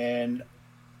edition, and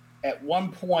at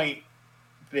one point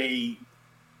they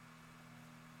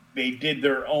did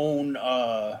their own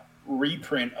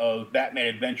reprint of Batman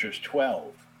Adventures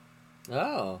 12.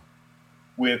 Oh.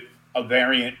 With a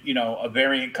variant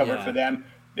cover for them.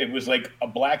 It was like a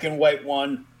black and white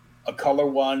one, a color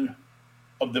one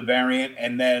of the variant,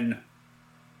 and then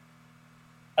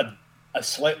a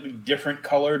slightly different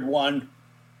colored one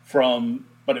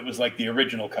but it was like the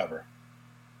original cover.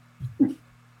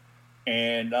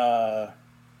 And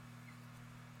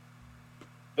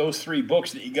those 3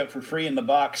 books that you got for free in the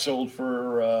box sold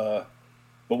for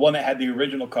the one that had the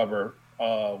original cover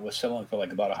was selling for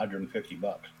like about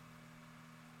 $150.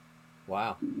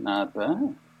 Wow. Not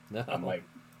bad. No. I'm like,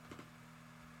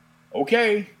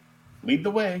 okay, lead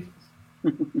the way.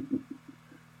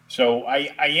 So I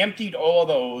emptied all of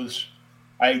those.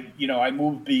 I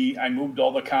moved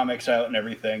all the comics out and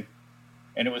everything.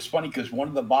 And it was funny because one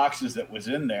of the boxes that was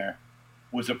in there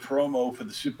was a promo for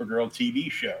the Supergirl TV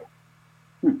show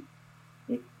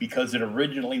because it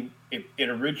originally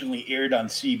aired on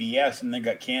CBS and then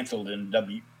got canceled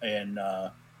CW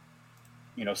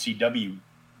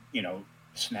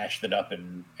snatched it up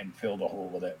and filled a hole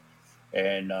with it.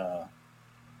 And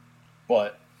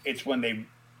but it's when they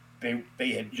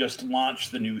had just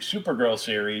launched the new Supergirl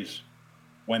series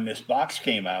when this box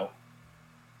came out,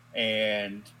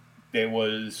 and there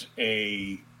was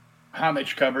a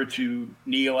homage cover to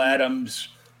Neil Adams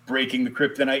breaking the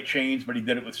kryptonite chains, but he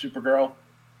did it with Supergirl.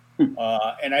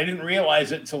 And I didn't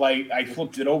realize it until I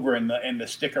flipped it over, and the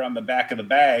sticker on the back of the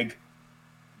bag,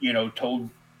 told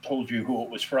you who it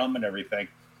was from and everything.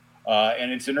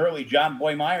 And it's an early John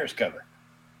Boy Myers cover.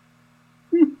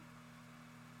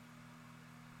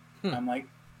 I'm like,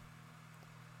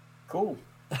 cool.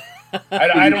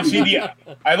 I don't see the.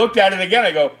 I looked at it again.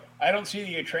 I go, I don't see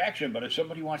the attraction, but if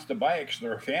somebody wants to buy it because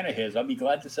they're a fan of his, I'll be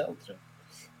glad to sell it to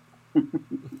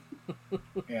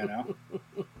them.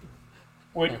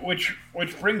 Which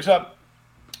brings up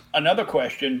another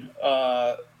question.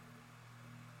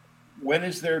 When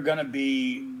is there going to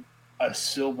be a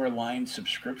SilverLine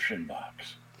subscription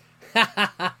box?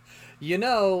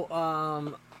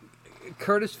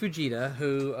 Curtis Fujita,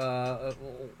 who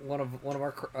one of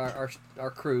our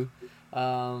crew,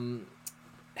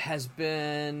 has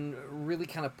been really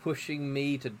kind of pushing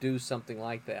me to do something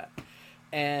like that,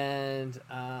 and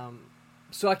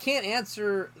so I can't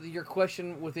answer your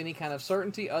question with any kind of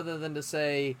certainty other than to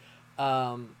say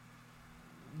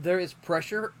there is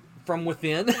pressure from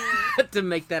within to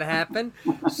make that happen.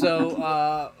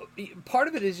 So part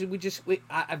of it is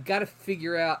I've got to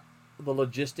figure out the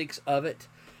logistics of it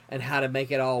and how to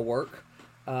make it all work.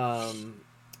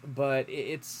 But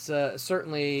it's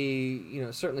certainly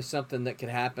something that could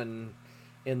happen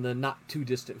in the not too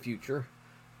distant future.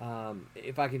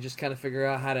 If I can just kind of figure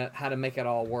out how to make it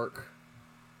all work.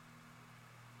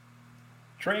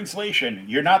 Translation: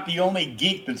 You're not the only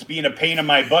geek that's being a pain in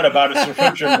my butt about a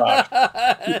subscription box.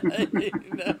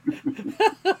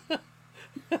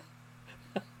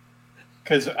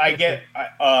 Because I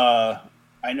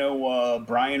know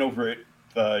Brian over at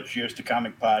the Cheers to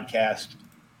Comic podcast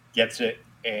gets it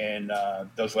and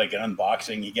does like an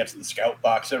unboxing. He gets the Scout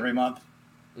box every month.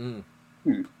 And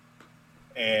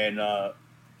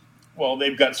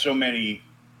they've got so many,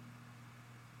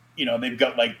 they've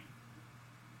got like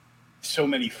so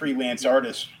many freelance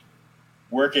artists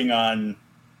working on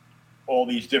all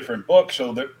these different books,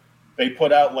 so that they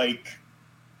put out like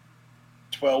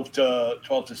 12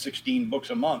 to 16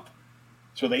 books a month.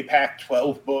 So they pack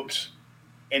 12 books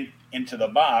into the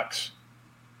box,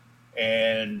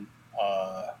 and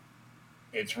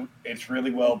it's really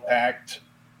well packed.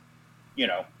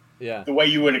 The way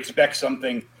you would expect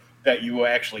something that you were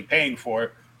actually paying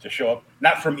for to show up,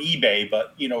 not from eBay,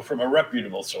 but from a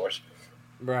reputable source.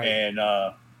 Right. And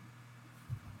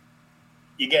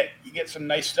you get some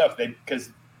nice stuff because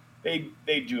they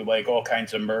do like all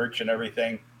kinds of merch and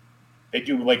everything. They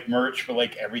do like merch for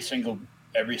like every single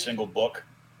book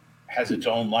has its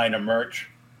own line of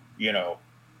merch.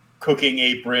 Cooking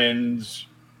aprons,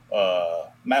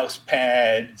 mouse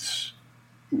pads,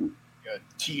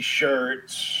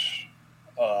 T-shirts,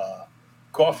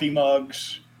 coffee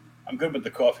mugs. I'm good with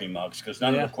the coffee mugs because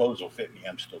none of the clothes will fit me.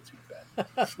 I'm still too fat.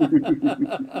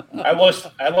 I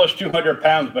lost 200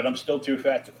 pounds, but I'm still too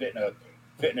fat to fit in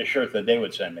a shirt that they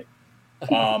would send me.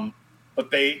 But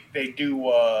they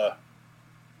do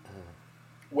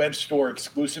web store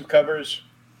exclusive covers.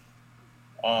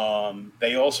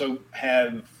 They also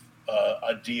have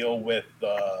a deal with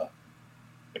the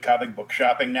Comic Book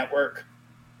Shopping Network.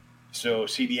 So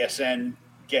CBSN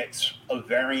gets a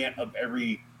variant of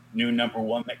every new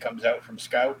 #1 that comes out from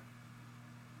Scout.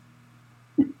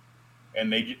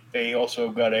 And they also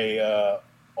got a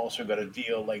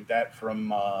deal like that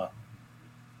from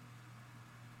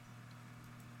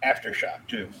Aftershock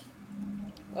too.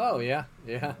 Oh yeah.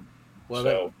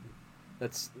 Well,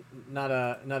 that's not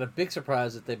a big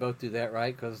surprise that they both do that,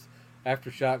 right? Because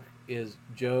Aftershock is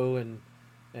Joe and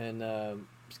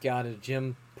Scott is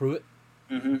Jim Pruitt,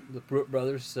 the Pruitt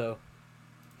brothers. So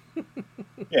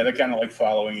yeah, they're kind of like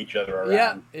following each other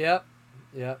around. Yeah.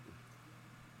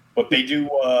 But they do.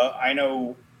 I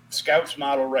know Scout's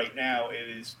model right now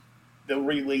is they'll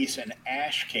release an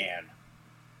ash can.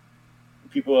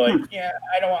 People are like, yeah,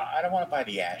 I don't want to buy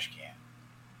the ash can.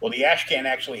 Well, the ash can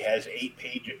actually has 8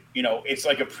 pages. It's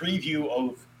like a preview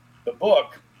of the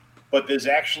book, but there's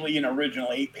actually an original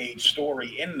 8-page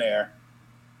story in there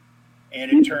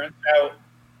and it turns out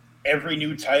every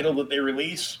new title that they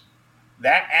release,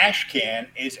 that ash can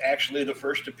is actually the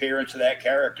first appearance of that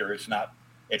character. It's not.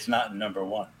 It's not in number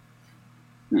one.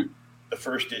 Hmm. The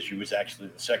first issue was actually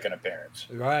the second appearance.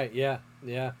 Right. Yeah.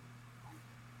 Yeah.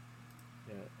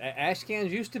 Yeah. Ash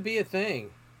cans used to be a thing.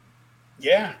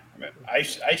 Yeah, I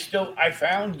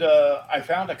found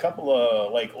a couple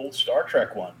of like old Star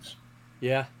Trek ones,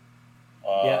 Yeah. Yeah.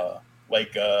 uh,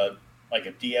 like like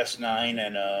a DS9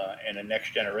 and a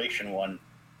Next Generation one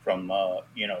from the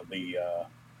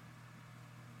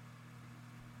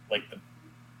like the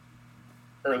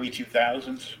early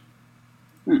 2000s.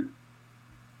 Hmm.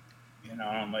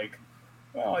 I'm like,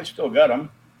 well, I still got them.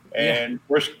 Yeah. And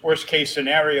worst case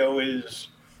scenario is,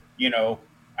 you know,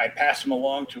 I pass them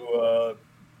along to a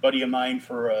buddy of mine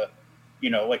for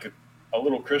like a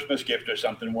little Christmas gift or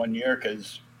something one year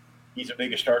because he's a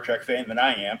bigger Star Trek fan than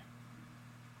I am.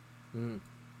 Mm.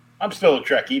 I'm still a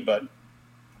Trekkie, but I'm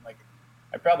like,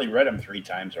 I probably read them 3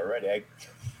 times already.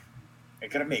 I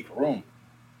gotta make room.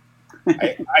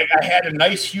 I had a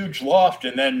nice huge loft,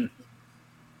 and then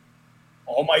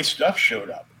all my stuff showed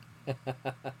up.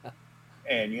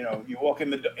 And you walk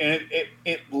in and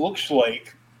it looks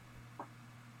like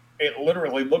it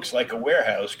literally looks like a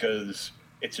warehouse because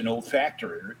it's an old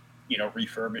factory,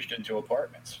 refurbished into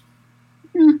apartments.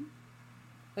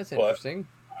 That's But interesting.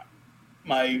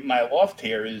 my loft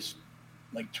here is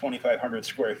like 2,500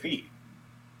 square feet.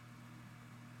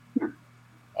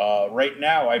 Right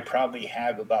now, I probably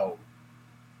have about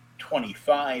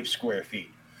 25 square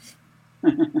feet.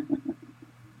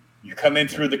 You come in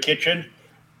through the kitchen,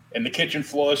 and the kitchen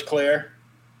floor is clear.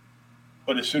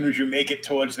 But as soon as you make it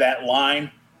towards that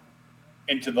line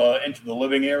into the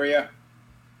living area,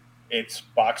 it's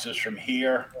boxes from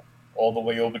here all the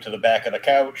way over to the back of the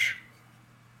couch,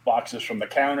 boxes from the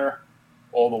counter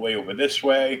all the way over this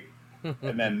way,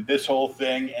 and then this whole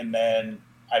thing, and then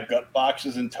I've got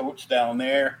boxes and totes down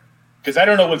there because I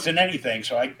don't know what's in anything,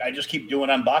 so I just keep doing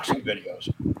unboxing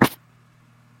videos,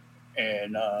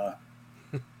 and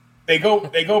they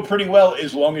go pretty well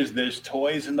as long as there's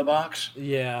toys in the box.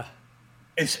 Yeah.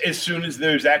 As soon as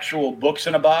there's actual books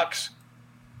in a box,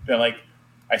 they're like,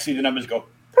 I see the numbers go.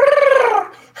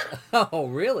 Oh,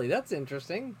 really? That's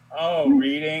interesting. Oh,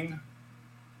 reading.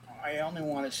 I only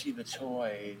want to see the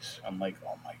toys. I'm like,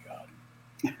 oh my god.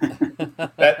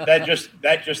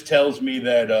 That just tells me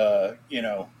that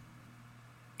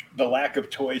the lack of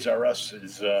Toys R Us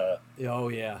is Oh,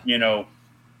 yeah.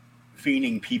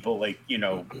 fiending people like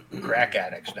crack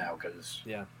addicts now because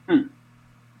Yeah.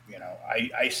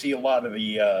 I see a lot of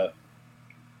the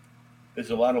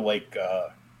there's a lot of like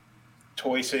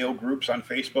toy sale groups on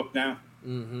Facebook now,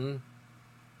 Mm-hmm.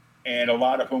 and a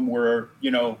lot of them were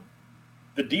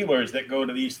the dealers that go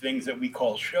to these things that we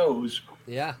call shows.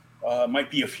 Yeah. Might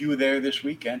be a few there this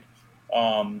weekend,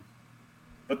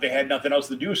 but they had nothing else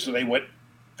to do, so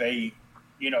they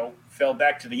fell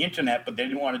back to the internet, but they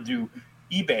didn't want to do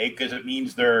eBay because it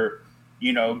means they're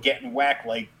getting whacked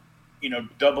like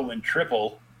double and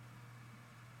triple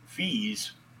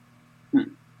fees.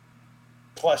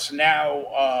 Plus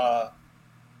now,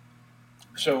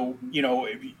 so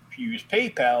if you use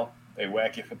PayPal, they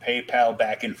whack you for PayPal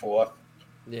back and forth.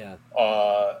 Yeah.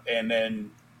 And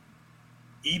then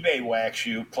eBay whacks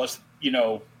you. Plus,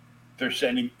 they're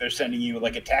sending you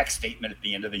like a tax statement at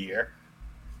the end of the year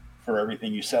for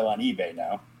everything you sell on eBay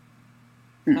now.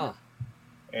 Huh.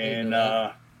 And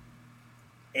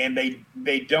and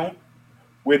they don't,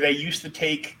 where they used to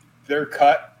take their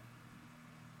cut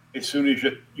as soon as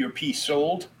your piece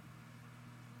sold.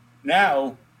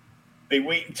 Now they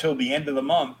wait until the end of the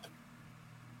month,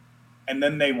 and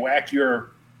then they whack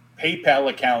your PayPal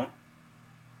account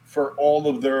for all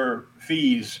of their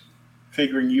fees,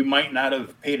 figuring you might not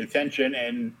have paid attention,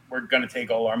 and we're going to take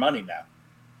all our money now.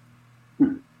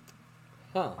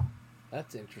 Huh.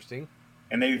 That's interesting.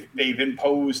 And they've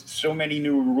imposed so many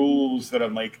new rules that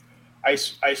I'm like, I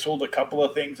sold a couple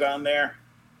of things on there,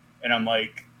 and I'm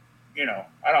like, I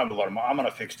don't have a lot of money. I'm on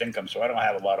a fixed income, so I don't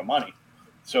have a lot of money.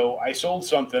 So I sold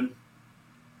something,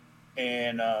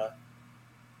 and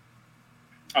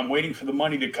I'm waiting for the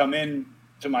money to come in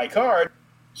to my card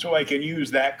so I can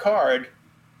use that card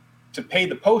to pay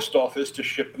the post office to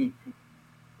ship them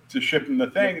the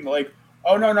thing. And they're like,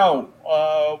 oh no,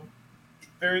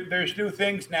 there's new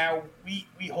things now. We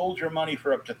hold your money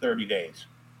for up to 30 days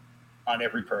on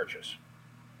every purchase.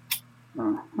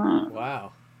 Uh-huh.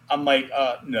 Wow. I'm like,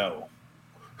 no.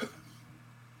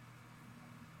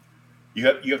 You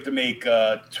have to make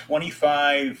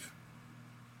 25.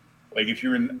 Like if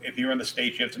you're in the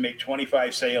States, you have to make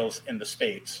 25 sales in the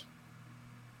States.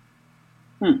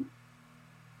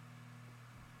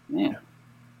 Man.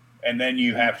 And then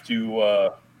you have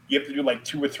to do like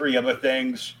 2 or 3 other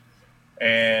things,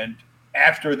 and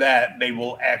after that, they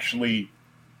will actually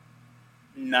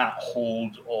not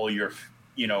hold all your,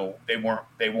 they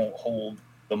won't hold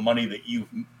the money that you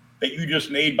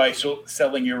just made by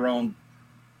selling your own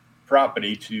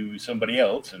property to somebody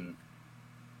else. And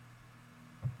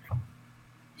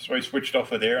so I switched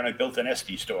off of there and I built an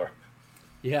SD store.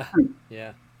 Yeah,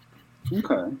 yeah.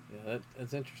 Okay. Yeah,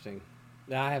 that's interesting.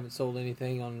 Now, I haven't sold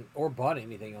anything on or bought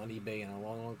anything on eBay in a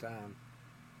long, long time.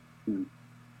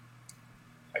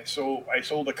 I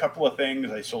sold a couple of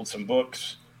things. I sold some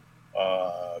books.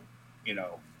 Uh, you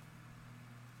know,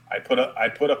 I put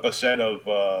up a set of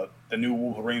the new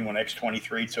Wolverine when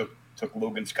X-23 took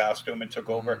Logan's costume and took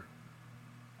over.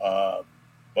 Uh,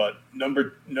 but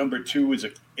number 2 is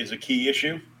a key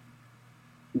issue.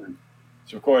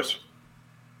 So of course,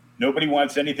 nobody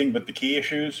wants anything but the key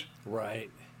issues, Right?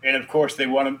 and of course they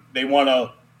want to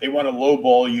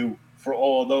lowball you for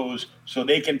all of those, so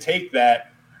they can take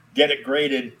that, get it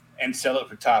graded, and sell it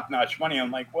for top notch money.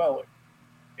 I'm like, well,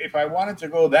 if I wanted to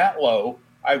go that low,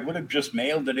 I would have just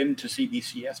mailed it into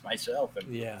CBCS myself and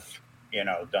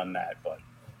done that. But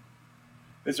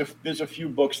there's a few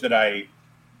books that I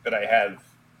have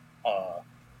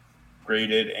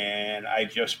graded, and I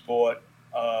just bought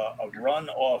a run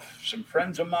off some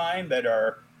friends of mine that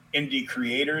are indie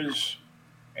creators,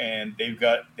 and they've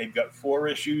got 4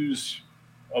 issues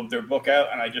of their book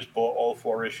out, and I just bought all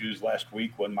 4 issues last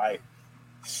week when my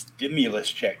stimulus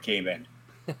check came in.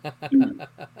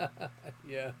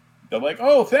 Yeah. They're like,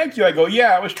 "Oh, thank you." I go,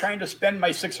 "Yeah, I was trying to spend my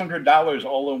 $600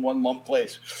 all in one lump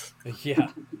place." Yeah.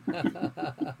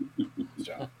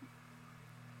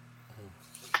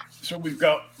 So we've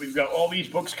got all these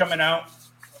books coming out.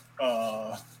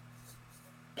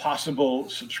 Possible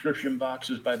subscription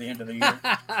boxes by the end of the year.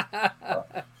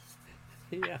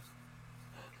 Yeah.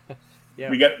 Yeah.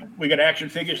 We got action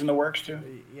figures in the works too.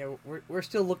 Yeah, we're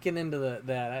still looking into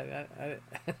that.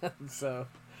 I so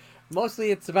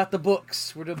mostly it's about the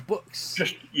books. We're doing books.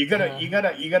 Just you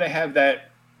gotta have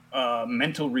that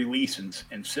mental release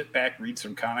and sit back, read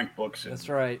some comic books. And that's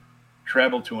right.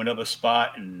 Travel to another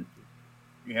spot and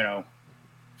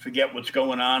forget what's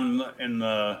going on in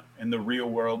the real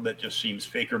world that just seems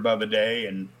faker by the day,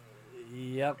 and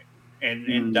yep,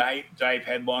 and dive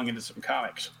headlong into some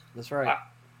comics. That's right.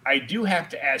 I do have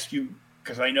to ask you,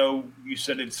 because I know you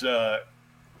said it's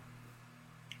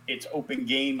open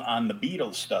game on the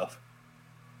Beatles stuff.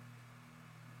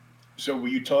 So were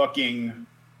you talking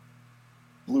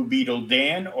Blue Beetle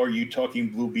Dan, or are you talking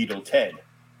Blue Beetle Ted?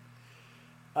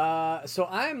 So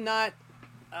I'm not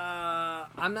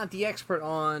the expert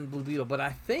on Blue Beetle, but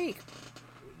I think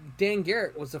Dan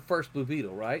Garrett was the first Blue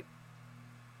Beetle, right?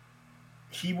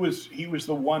 He was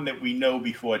the one that we know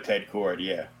before Ted Cord,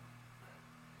 yeah.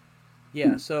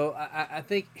 Yeah, so I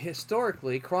think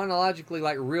historically, chronologically,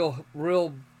 like real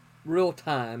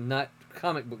time, not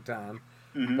comic book time,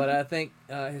 but I think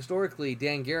historically,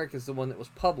 Dan Garrett is the one that was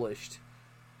published.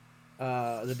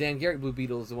 The Dan Garrett Blue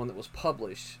Beetle is the one that was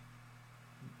published.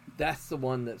 That's the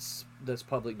one that's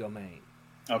public domain.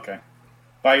 Okay.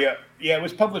 It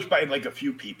was published by like a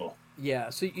few people. Yeah,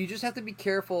 so you just have to be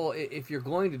careful if you're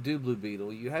going to do Blue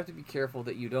Beetle. You have to be careful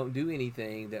that you don't do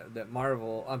anything that that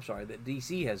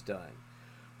DC has done,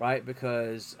 right?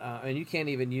 Because and you can't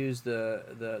even use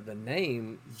the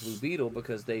name Blue Beetle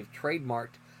because they've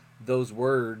trademarked those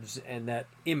words and that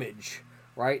image,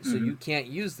 right? So you can't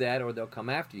use that or they'll come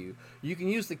after you. You can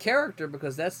use the character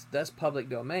because that's public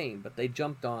domain, but they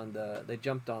jumped on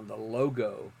the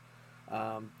logo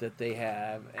that they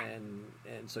have,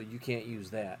 and so you can't use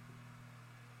that.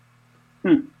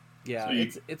 Yeah,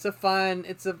 so it's a fine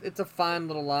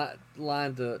little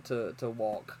line to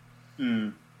walk.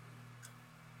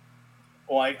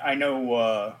 Well, I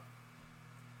know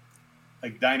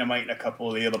like Dynamite and a couple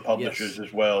of the other publishers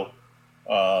as well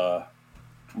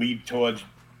lead towards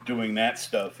doing that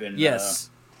stuff. And yes,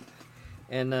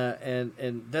 and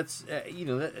that's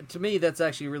to me that's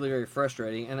actually really very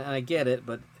frustrating, and I get it,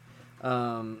 but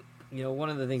one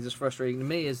of the things that's frustrating to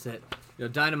me is that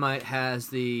Dynamite has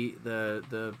the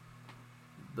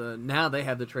now they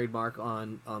have the trademark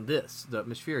on the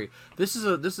Miss Fury. This is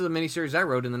a miniseries I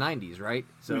wrote in the 90s, right?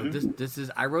 So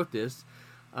I wrote this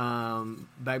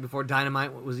back before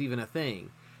Dynamite was even a thing,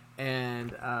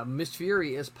 and Miss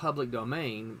Fury is public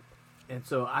domain, and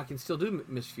so I can still do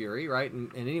Miss Fury, right?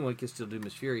 And anyone can still do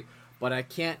Miss Fury, but I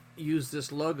can't use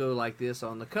this logo like this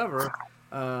on the cover.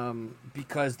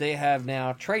 Because they have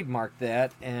now trademarked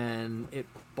that, and it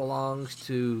belongs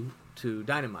to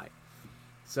Dynamite.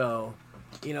 So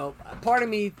part of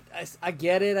me, I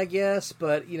get it, I guess,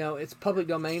 but it's public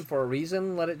domain for a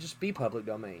reason. Let it just be public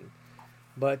domain.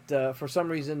 But for some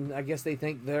reason, I guess they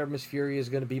think their Miss Fury is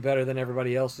going to be better than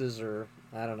everybody else's, or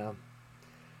I don't know.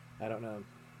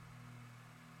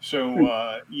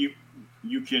 So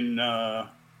you can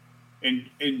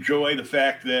enjoy the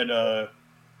fact that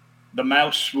the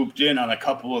mouse swooped in on a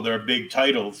couple of their big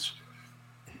titles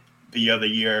the other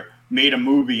year, made a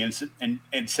movie,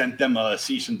 and sent them a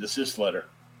cease and desist letter.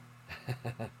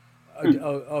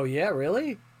 Oh yeah,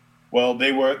 really? Well,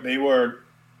 they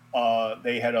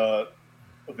had a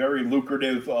very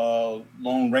lucrative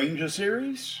Lone Ranger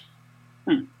series,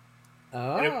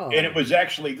 Oh. and it was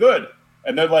actually good.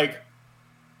 And they're like,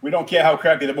 we don't care how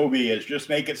crappy the movie is, just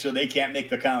make it so they can't make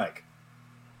the comic.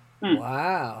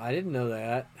 Wow, I didn't know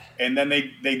that. And then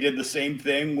they did the same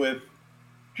thing with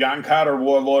John Carter,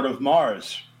 Warlord of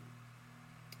Mars.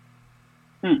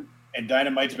 And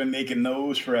Dynamite's been making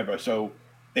those forever, so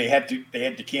they had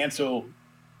to cancel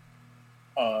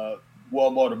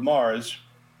Warlord of Mars,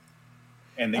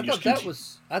 and I thought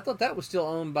that was still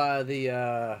owned by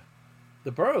the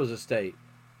Burroughs estate.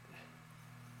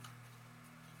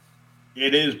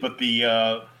 It is, but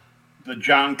the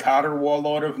John Carter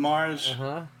Warlord of Mars,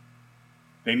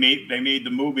 they made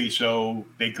the movie, so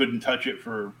they couldn't touch it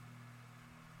for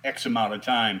X amount of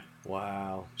time.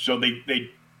 Wow. So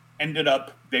they ended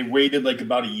up, they waited like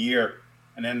about a year,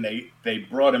 and then they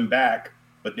brought him back,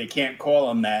 but they can't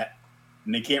call him that,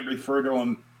 and they can't refer to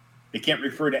him. They can't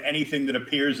refer to anything that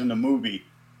appears in the movie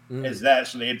as that.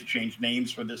 So they had to change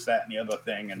names for this, that, and the other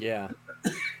thing. And yeah,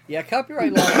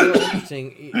 copyright law is real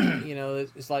interesting.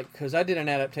 It's like, because I did an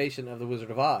adaptation of The Wizard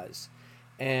of Oz,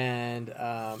 and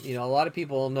a lot of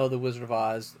people know The Wizard of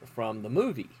Oz from the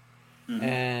movie,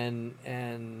 and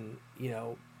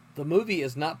the movie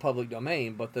is not public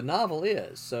domain, but the novel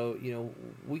is. So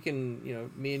we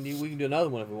can, me and you, we can do another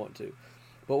one if we want to.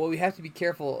 But what we have to be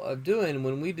careful of doing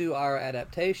when we do our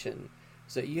adaptation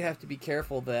is that you have to be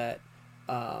careful that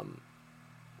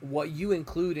what you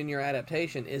include in your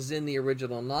adaptation is in the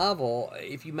original novel.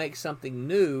 If you make something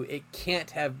new, it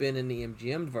can't have been in the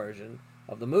MGM version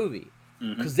of the movie,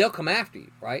 because they'll come after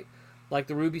you, right? Like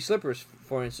the ruby slippers,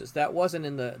 for instance, that wasn't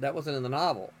in the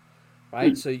novel,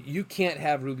 right? So you can't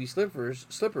have ruby slippers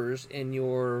in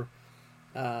your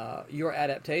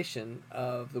adaptation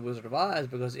of The Wizard of Oz,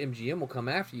 because MGM will come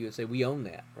after you and say, we own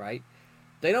that, right?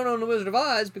 They don't own The Wizard of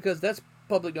Oz because that's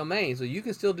public domain, so you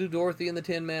can still do Dorothy and the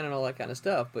Tin Man and all that kind of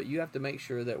stuff, but you have to make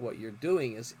sure that what you're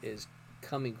doing is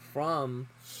coming from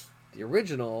the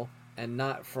original and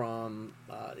not from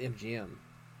MGM.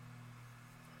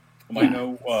 I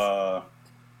know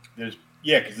because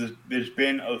there's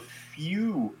been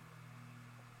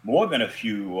more than a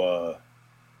few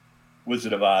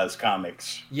Wizard of Oz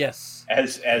comics. Yes.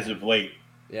 As of late.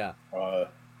 Yeah.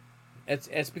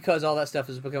 It's because all that stuff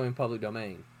is becoming public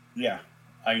domain. Yeah.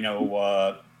 I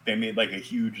know they made like a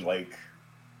huge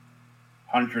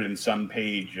 100 and some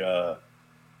page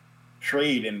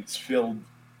trade, and it's filled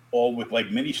all with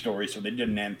mini stories. So they did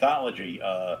an anthology.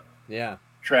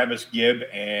 Travis Gibb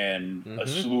and a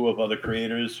slew of other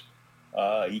creators.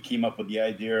 He came up with the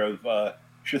idea of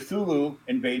Cthulhu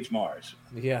invades Mars.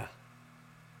 Yeah.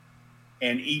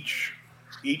 And each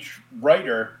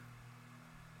writer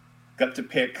got to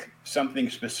pick something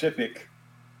specific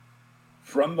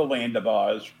from the land of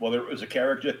Oz, whether it was a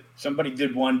character. Somebody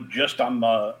did one just on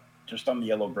the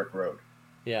Yellow Brick Road.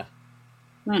 Yeah.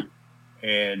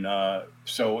 And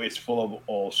so it's full of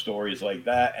all stories like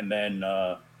that. And then,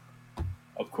 of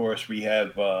course, we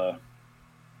have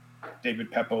David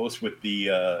Pepos with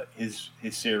the his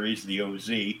series, the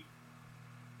OZ.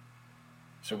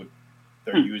 So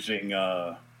they're using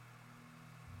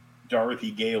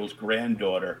Dorothy Gale's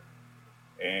granddaughter,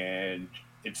 and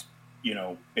it's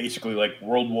basically like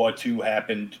World War II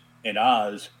happened in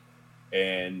Oz,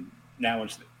 and now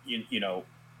it's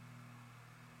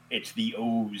it's the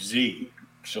OZ,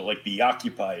 so like the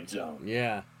occupied zone.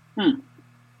 Yeah.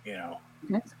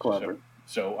 That's clever.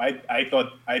 So I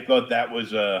thought that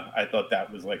was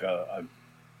like a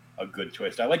good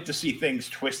twist. I like to see things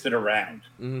twisted around.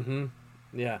 Mm-hmm.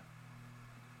 Yeah.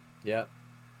 Yep.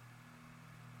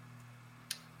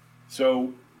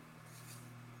 So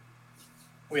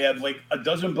we have like a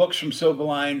dozen books from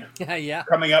SilverLine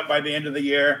coming up by the end of the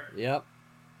year. Yep.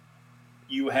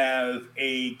 You have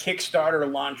a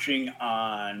Kickstarter launching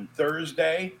on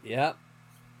Thursday. Yep.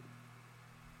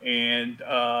 And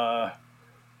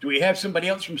do we have somebody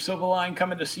else from SilverLine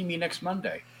coming to see me next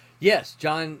Monday? Yes,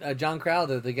 John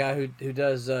Crowther, the guy who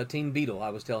does Teen Beetle, I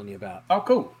was telling you about. Oh,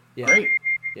 cool. Yeah. Great.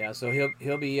 Yeah, so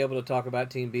he'll be able to talk about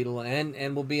Team Beetle,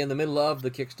 and we'll be in the middle of the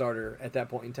Kickstarter at that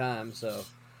point in time. So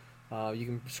you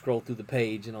can scroll through the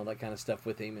page and all that kind of stuff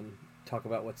with him and talk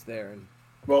about what's there. And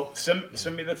Well,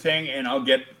 send me the thing, and I'll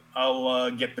get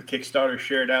the Kickstarter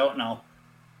shared out, and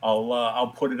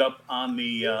I'll put it up on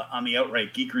the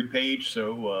Outright Geekery page,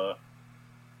 so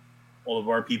all of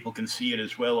our people can see it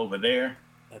as well over there.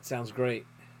 that sounds great.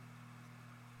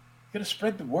 Gotta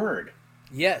spread the word.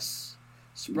 Yes,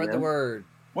 spread the word.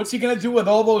 What's he gonna do with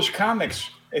all those comics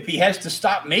if he has to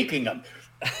stop making them?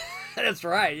 That's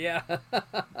right. Yeah.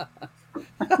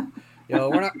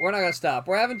 We're not gonna stop.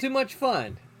 We're having too much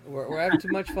fun. We're having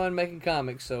too much fun making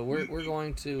comics, so we're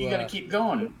going to. You gotta keep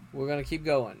going. We're gonna keep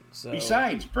going. So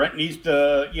besides, Brent needs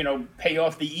to pay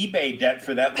off the eBay debt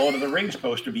for that Lord of the Rings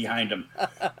poster behind him.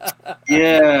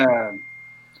 Yeah.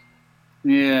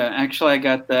 Yeah, actually, I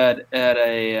got that at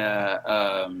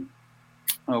a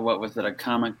what was it? A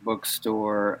comic book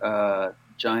store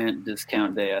giant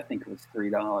discount day. I think it was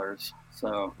 $3.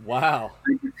 So wow,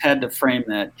 I just had to frame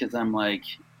that because I'm like,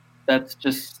 that's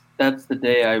the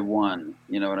day I won.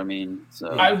 You know what I mean? So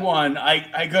I won.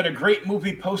 I got a great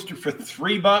movie poster for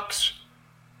 $3.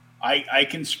 I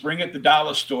can spring at the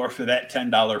dollar store for that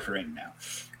 $10 frame now.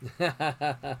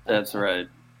 That's right.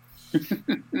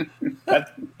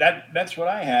 That's what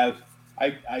I have.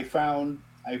 I found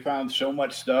so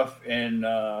much stuff and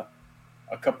a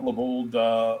couple of old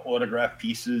autograph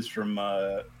pieces from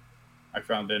I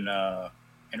found in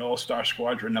an All-Star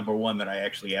Squadron #1 that I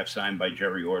actually have signed by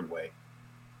Jerry Ordway.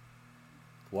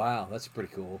 Wow, that's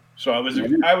pretty cool. So I was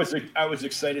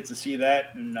excited to see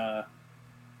that, and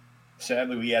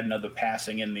sadly we had another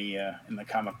passing in the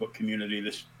comic book community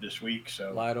this week.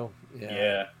 So Lytle,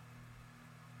 yeah,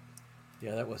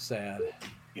 that was sad.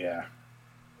 Yeah.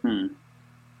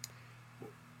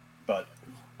 But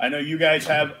I know you guys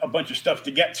have a bunch of stuff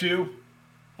to get to.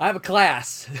 I have a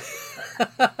class.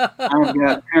 I've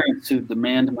got parents who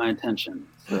demand my attention.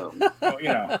 So oh, you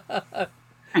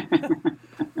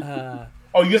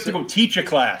have to go teach a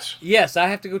class. Yes, I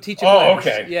have to go teach a class. Oh,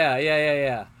 okay. Yeah.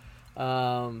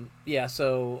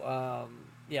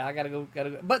 I gotta go.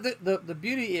 But the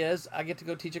beauty is, I get to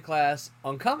go teach a class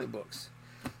on comic books.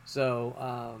 So,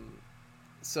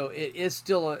 so it is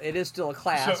still a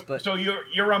class. So you're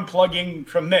unplugging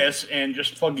from this and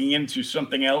just plugging into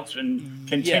something else and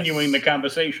continuing the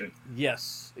conversation.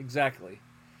 Yes, exactly.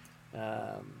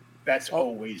 That's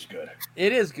always good.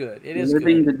 It is good. It is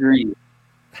living good. the dream.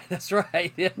 That's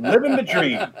right. Yeah. Living the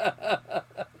dream.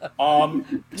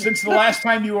 Since the last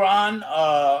time you were on,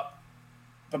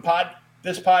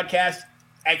 this podcast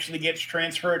actually gets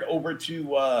transferred over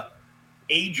to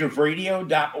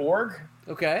ageofradio.org.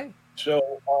 Okay.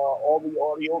 So all the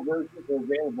audio versions are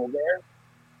available there.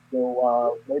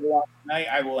 So later on tonight,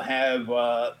 I will have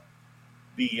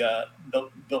the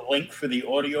link for the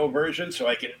audio version,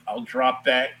 so I'll drop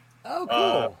that. Oh,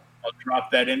 cool. I'll drop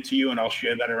that into you, and I'll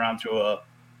share that around to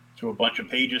a bunch of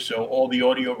pages. So all the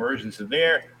audio versions are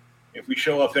there. If we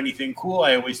show off anything cool,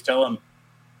 I always tell them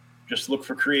just look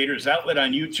for Creators Outlet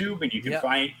on YouTube, and you can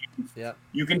find.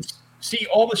 You can see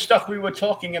all the stuff we were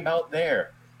talking about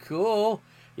there. Cool.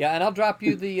 Yeah, and I'll drop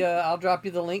you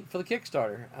the link for the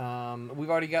Kickstarter.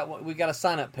 We got a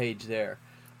sign up page there.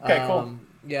 Okay, cool.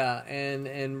 Yeah,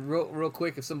 and real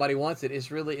quick, if somebody wants it, it's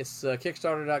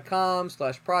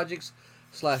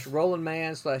kickstarter.com/projects/Roland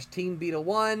Mann /Team Beetle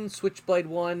 1 Switchblade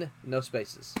 1 no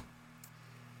spaces.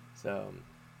 So.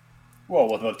 Well,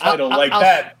 with a title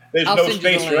that, there's no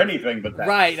space for anything but that.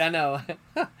 Right, I know.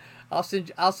 I'll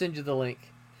send you the link.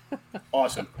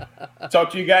 Awesome. Talk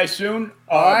to you guys soon.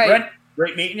 All right. Brent,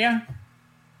 great meeting you.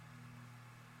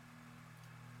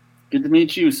 Good to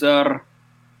meet you, sir.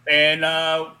 And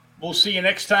we'll see you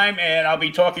next time, and I'll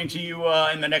be talking to you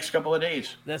in the next couple of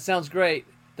days. That sounds great.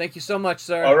 Thank you so much,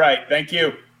 sir. All right. Thank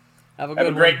you. Have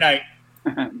a great night.